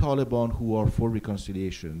bring the Taliban who are for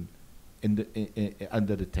reconciliation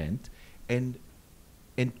under the tent, and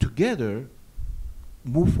together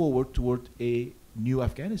move forward toward a new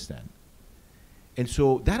Afghanistan. And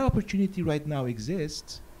so that opportunity right now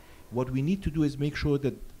exists. What we need to do is make sure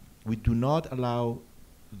that we do not allow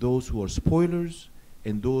those who are spoilers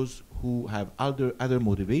and those who have other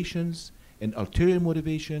motivations and ulterior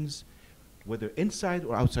motivations, whether inside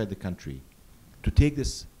or outside the country, to take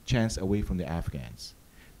this chance away from the Afghans.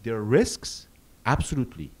 There are risks,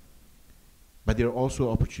 absolutely, but there are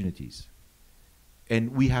also opportunities.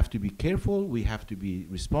 And we have to be careful, we have to be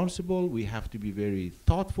responsible, we have to be very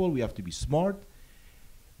thoughtful, we have to be smart.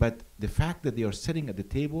 But the fact that they are sitting at the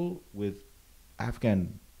table with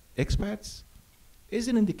Afghan expats is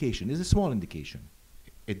an indication, is a small indication.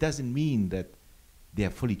 It doesn't mean that they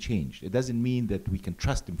have fully changed. It doesn't mean that we can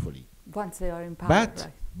trust them fully. Once they are in power, But,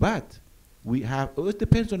 right. but we have, it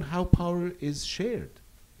depends on how power is shared.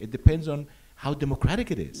 It depends on how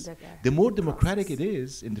democratic it is. The more democratic it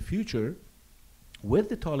is in the future, with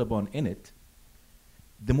the Taliban in it,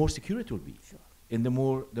 the more secure it will be. Sure. And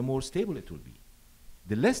the more stable it will be.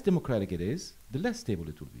 The less democratic it is, the less stable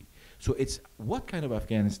it will be. So it's what kind of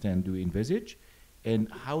Afghanistan do we envisage,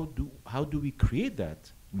 and how do we create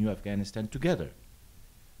that new Afghanistan together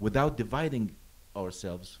without dividing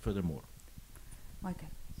ourselves furthermore? Michael.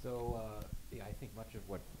 So, yeah, I think much of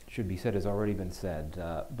what should be said has already been said,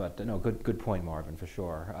 but no, good point, Marvin, for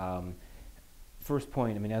sure. First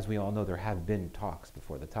point, I mean, as we all know, there have been talks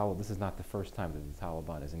before the Taliban. This is not the first time that the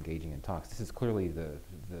Taliban is engaging in talks. This is clearly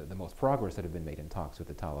the most progress that have been made in talks with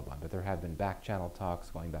the Taliban, but there have been back-channel talks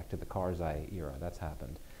going back to the Karzai era. That's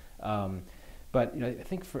happened. But I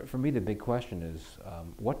think for me the big question is,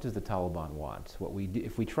 what does the Taliban want?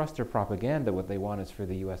 If we trust their propaganda, what they want is for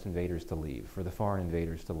the U.S. invaders to leave, for the foreign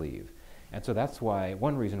invaders to leave. And so that's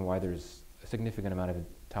one reason why there's a significant amount of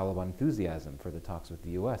Taliban enthusiasm for the talks with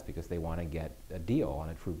the U.S., because they want to get a deal on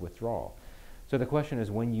a troop withdrawal. So the question is,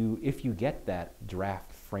 if you get that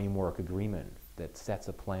draft framework agreement that sets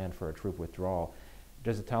a plan for a troop withdrawal,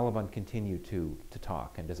 does the Taliban continue to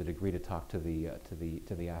talk, and does it agree to talk to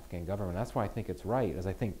the Afghan government? That's why I think it's right, as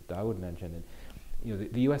I think Dawood mentioned,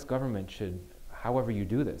 and the U.S. government should, however you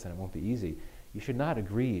do this, and it won't be easy, you should not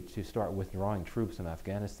agree to start withdrawing troops in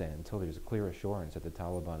Afghanistan until there's a clear assurance that the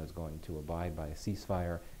Taliban is going to abide by a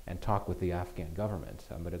ceasefire and talk with the Afghan government.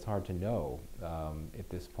 But it's hard to know at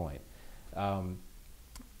this point. I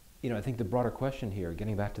think the broader question here,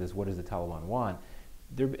 getting back to this, what does the Taliban want?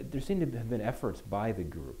 There seem to have been efforts by the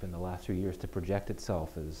group in the last few years to project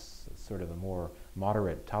itself as sort of a more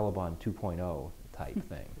moderate Taliban 2.0 type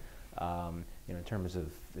thing. In terms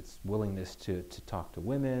of its willingness to talk to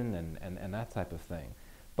women and that type of thing.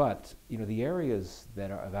 But the areas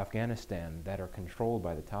of Afghanistan that are controlled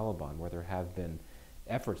by the Taliban, where there have been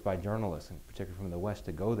efforts by journalists, and particularly from the West,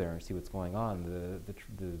 to go there and see what's going on,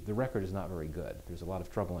 the record is not very good. There's a lot of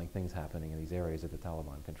troubling things happening in these areas that the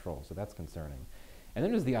Taliban control, so that's concerning. And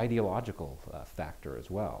then there's the ideological factor as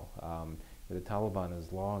well. The Taliban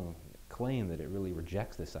has long claimed that it really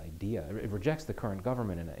rejects this idea. It rejects the current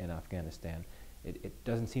government in Afghanistan. It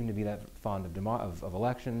doesn't seem to be that fond of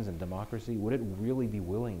elections and democracy. Would it really be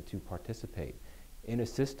willing to participate in a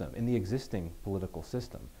system, in the existing political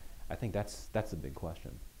system? I think that's a big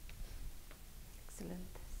question. Excellent.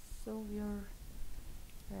 So you're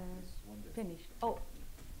finished. Oh,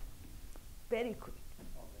 very quick.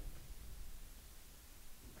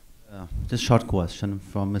 Just short question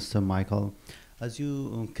from Mr. Michael. As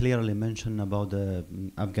you clearly mentioned about the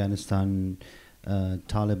Afghanistan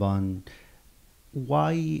Taliban,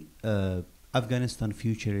 why Afghanistan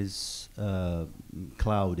future is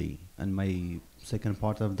cloudy? And my second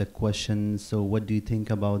part of the question, so what do you think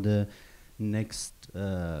about the next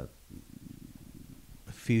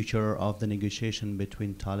future of the negotiation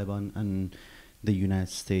between Taliban and the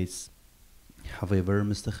United States. However,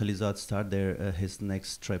 Mr. Khalizad started his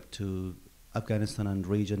next trip to Afghanistan and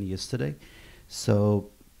region yesterday. So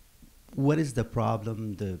what is the problem,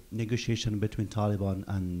 the negotiation between Taliban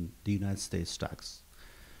and the United States tracks?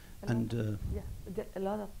 And a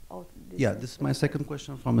lot of this is my second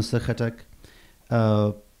question from Mr. Khatak.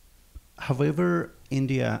 However,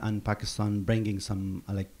 India and Pakistan bringing some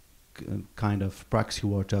kind of proxy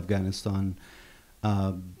war to Afghanistan,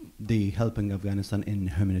 the helping Afghanistan in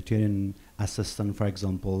humanitarian assistance. For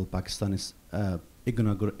example, Pakistan is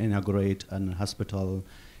inaugurate a hospital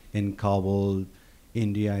in Kabul.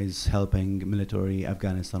 India is helping military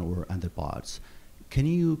Afghanistan or other parts. Can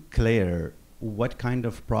you clear what kind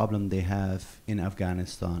of problem they have in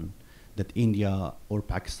Afghanistan that India or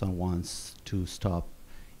Pakistan wants to stop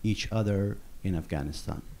each other in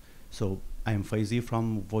Afghanistan? So I am Faizi from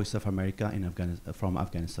Voice of America in from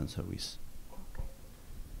Afghanistan Service.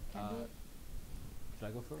 Should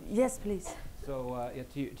I go first? Yes, please. So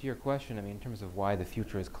to your question, I mean, in terms of why the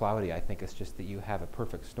future is cloudy, I think it's just that you have a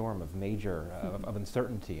perfect storm of major of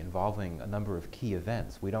uncertainty involving a number of key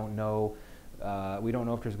events. We don't know. We don't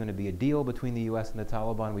know if there's going to be a deal between the U.S. and the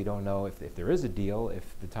Taliban. We don't know if there is a deal, if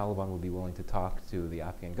the Taliban would be willing to talk to the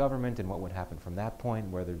Afghan government and what would happen from that point,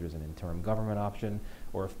 whether there's an interim government option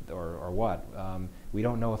or what. We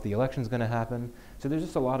don't know if the election's going to happen. So there's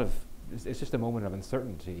just a lot of, it's just a moment of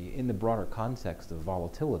uncertainty in the broader context of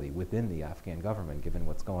volatility within the Afghan government, given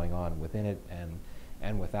what's going on within it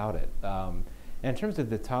and without it. And in terms of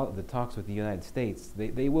the talks with the United States,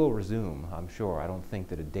 they will resume, I'm sure. I don't think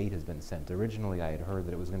that a date has been set. Originally, I had heard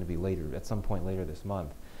that it was going to be later, at some point later this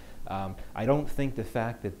month. I don't think the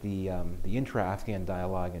fact that the intra-Afghan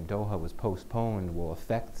dialogue in Doha was postponed will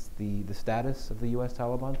affect the status of the U.S.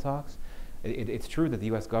 Taliban talks. It's true that the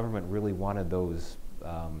U.S. government really wanted those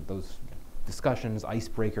discussions,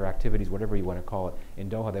 icebreaker activities, whatever you want to call it, in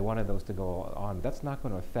Doha. They wanted those to go on. That's not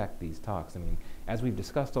going to affect these talks. I mean, as we've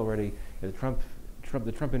discussed already, the Trump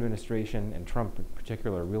administration, and Trump in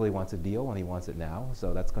particular, really wants a deal, and he wants it now.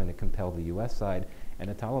 So that's going to compel the U.S. side, and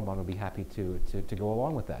the Taliban will be happy to go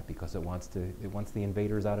along with that because it wants the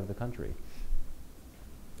invaders out of the country.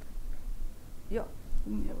 Yeah.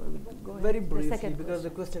 Go ahead. Very The briefly, second because the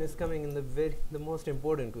question. question is coming in the most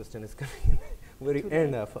important question is coming in the very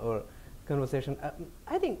end of our conversation.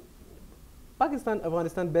 I think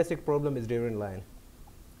Pakistan-Afghanistan basic problem is different line.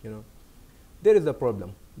 There is a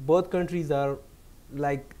problem. Both countries are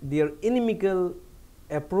like their inimical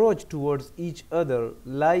approach towards each other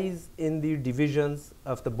lies in the divisions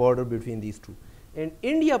of the border between these two. And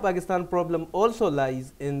India-Pakistan problem also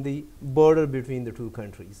lies in the border between the two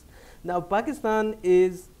countries. Now Pakistan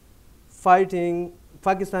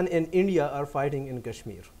and India are fighting in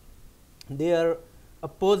Kashmir. They are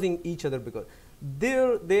opposing each other because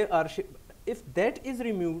if that is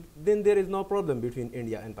removed, then there is no problem between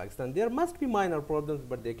India and Pakistan. There must be minor problems,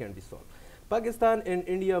 but they can be solved. Pakistan and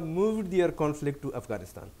India moved their conflict to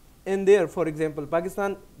Afghanistan. And there, for example,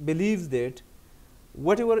 Pakistan believes that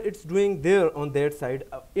whatever it's doing there on that side,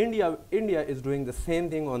 India is doing the same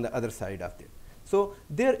thing on the other side of it. So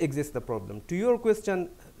there exists the problem. To your question,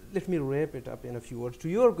 let me wrap it up in a few words. To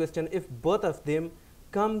your question, if both of them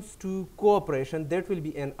comes to cooperation, that will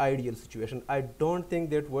be an ideal situation. I don't think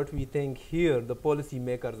that what we think here, the policy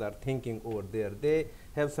makers are thinking over there. They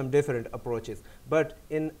have some different approaches. But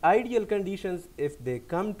in ideal conditions, if they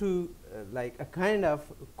come to like a kind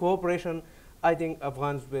of cooperation, I think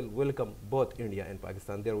Afghans will welcome both India and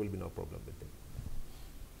Pakistan. There will be no problem with them.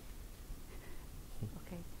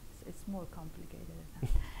 Okay, it's more complicated than that.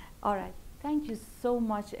 All right, thank you so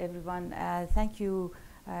much, everyone. Thank you,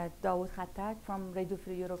 Dawood Khattak from Radio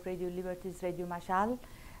Free Europe, Radio Liberties, Radio Mashal,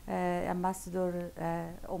 Ambassador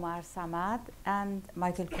Omar Samad, and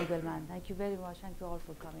Michael Kugelman. Thank you very much. Thank you all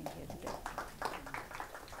for coming here today.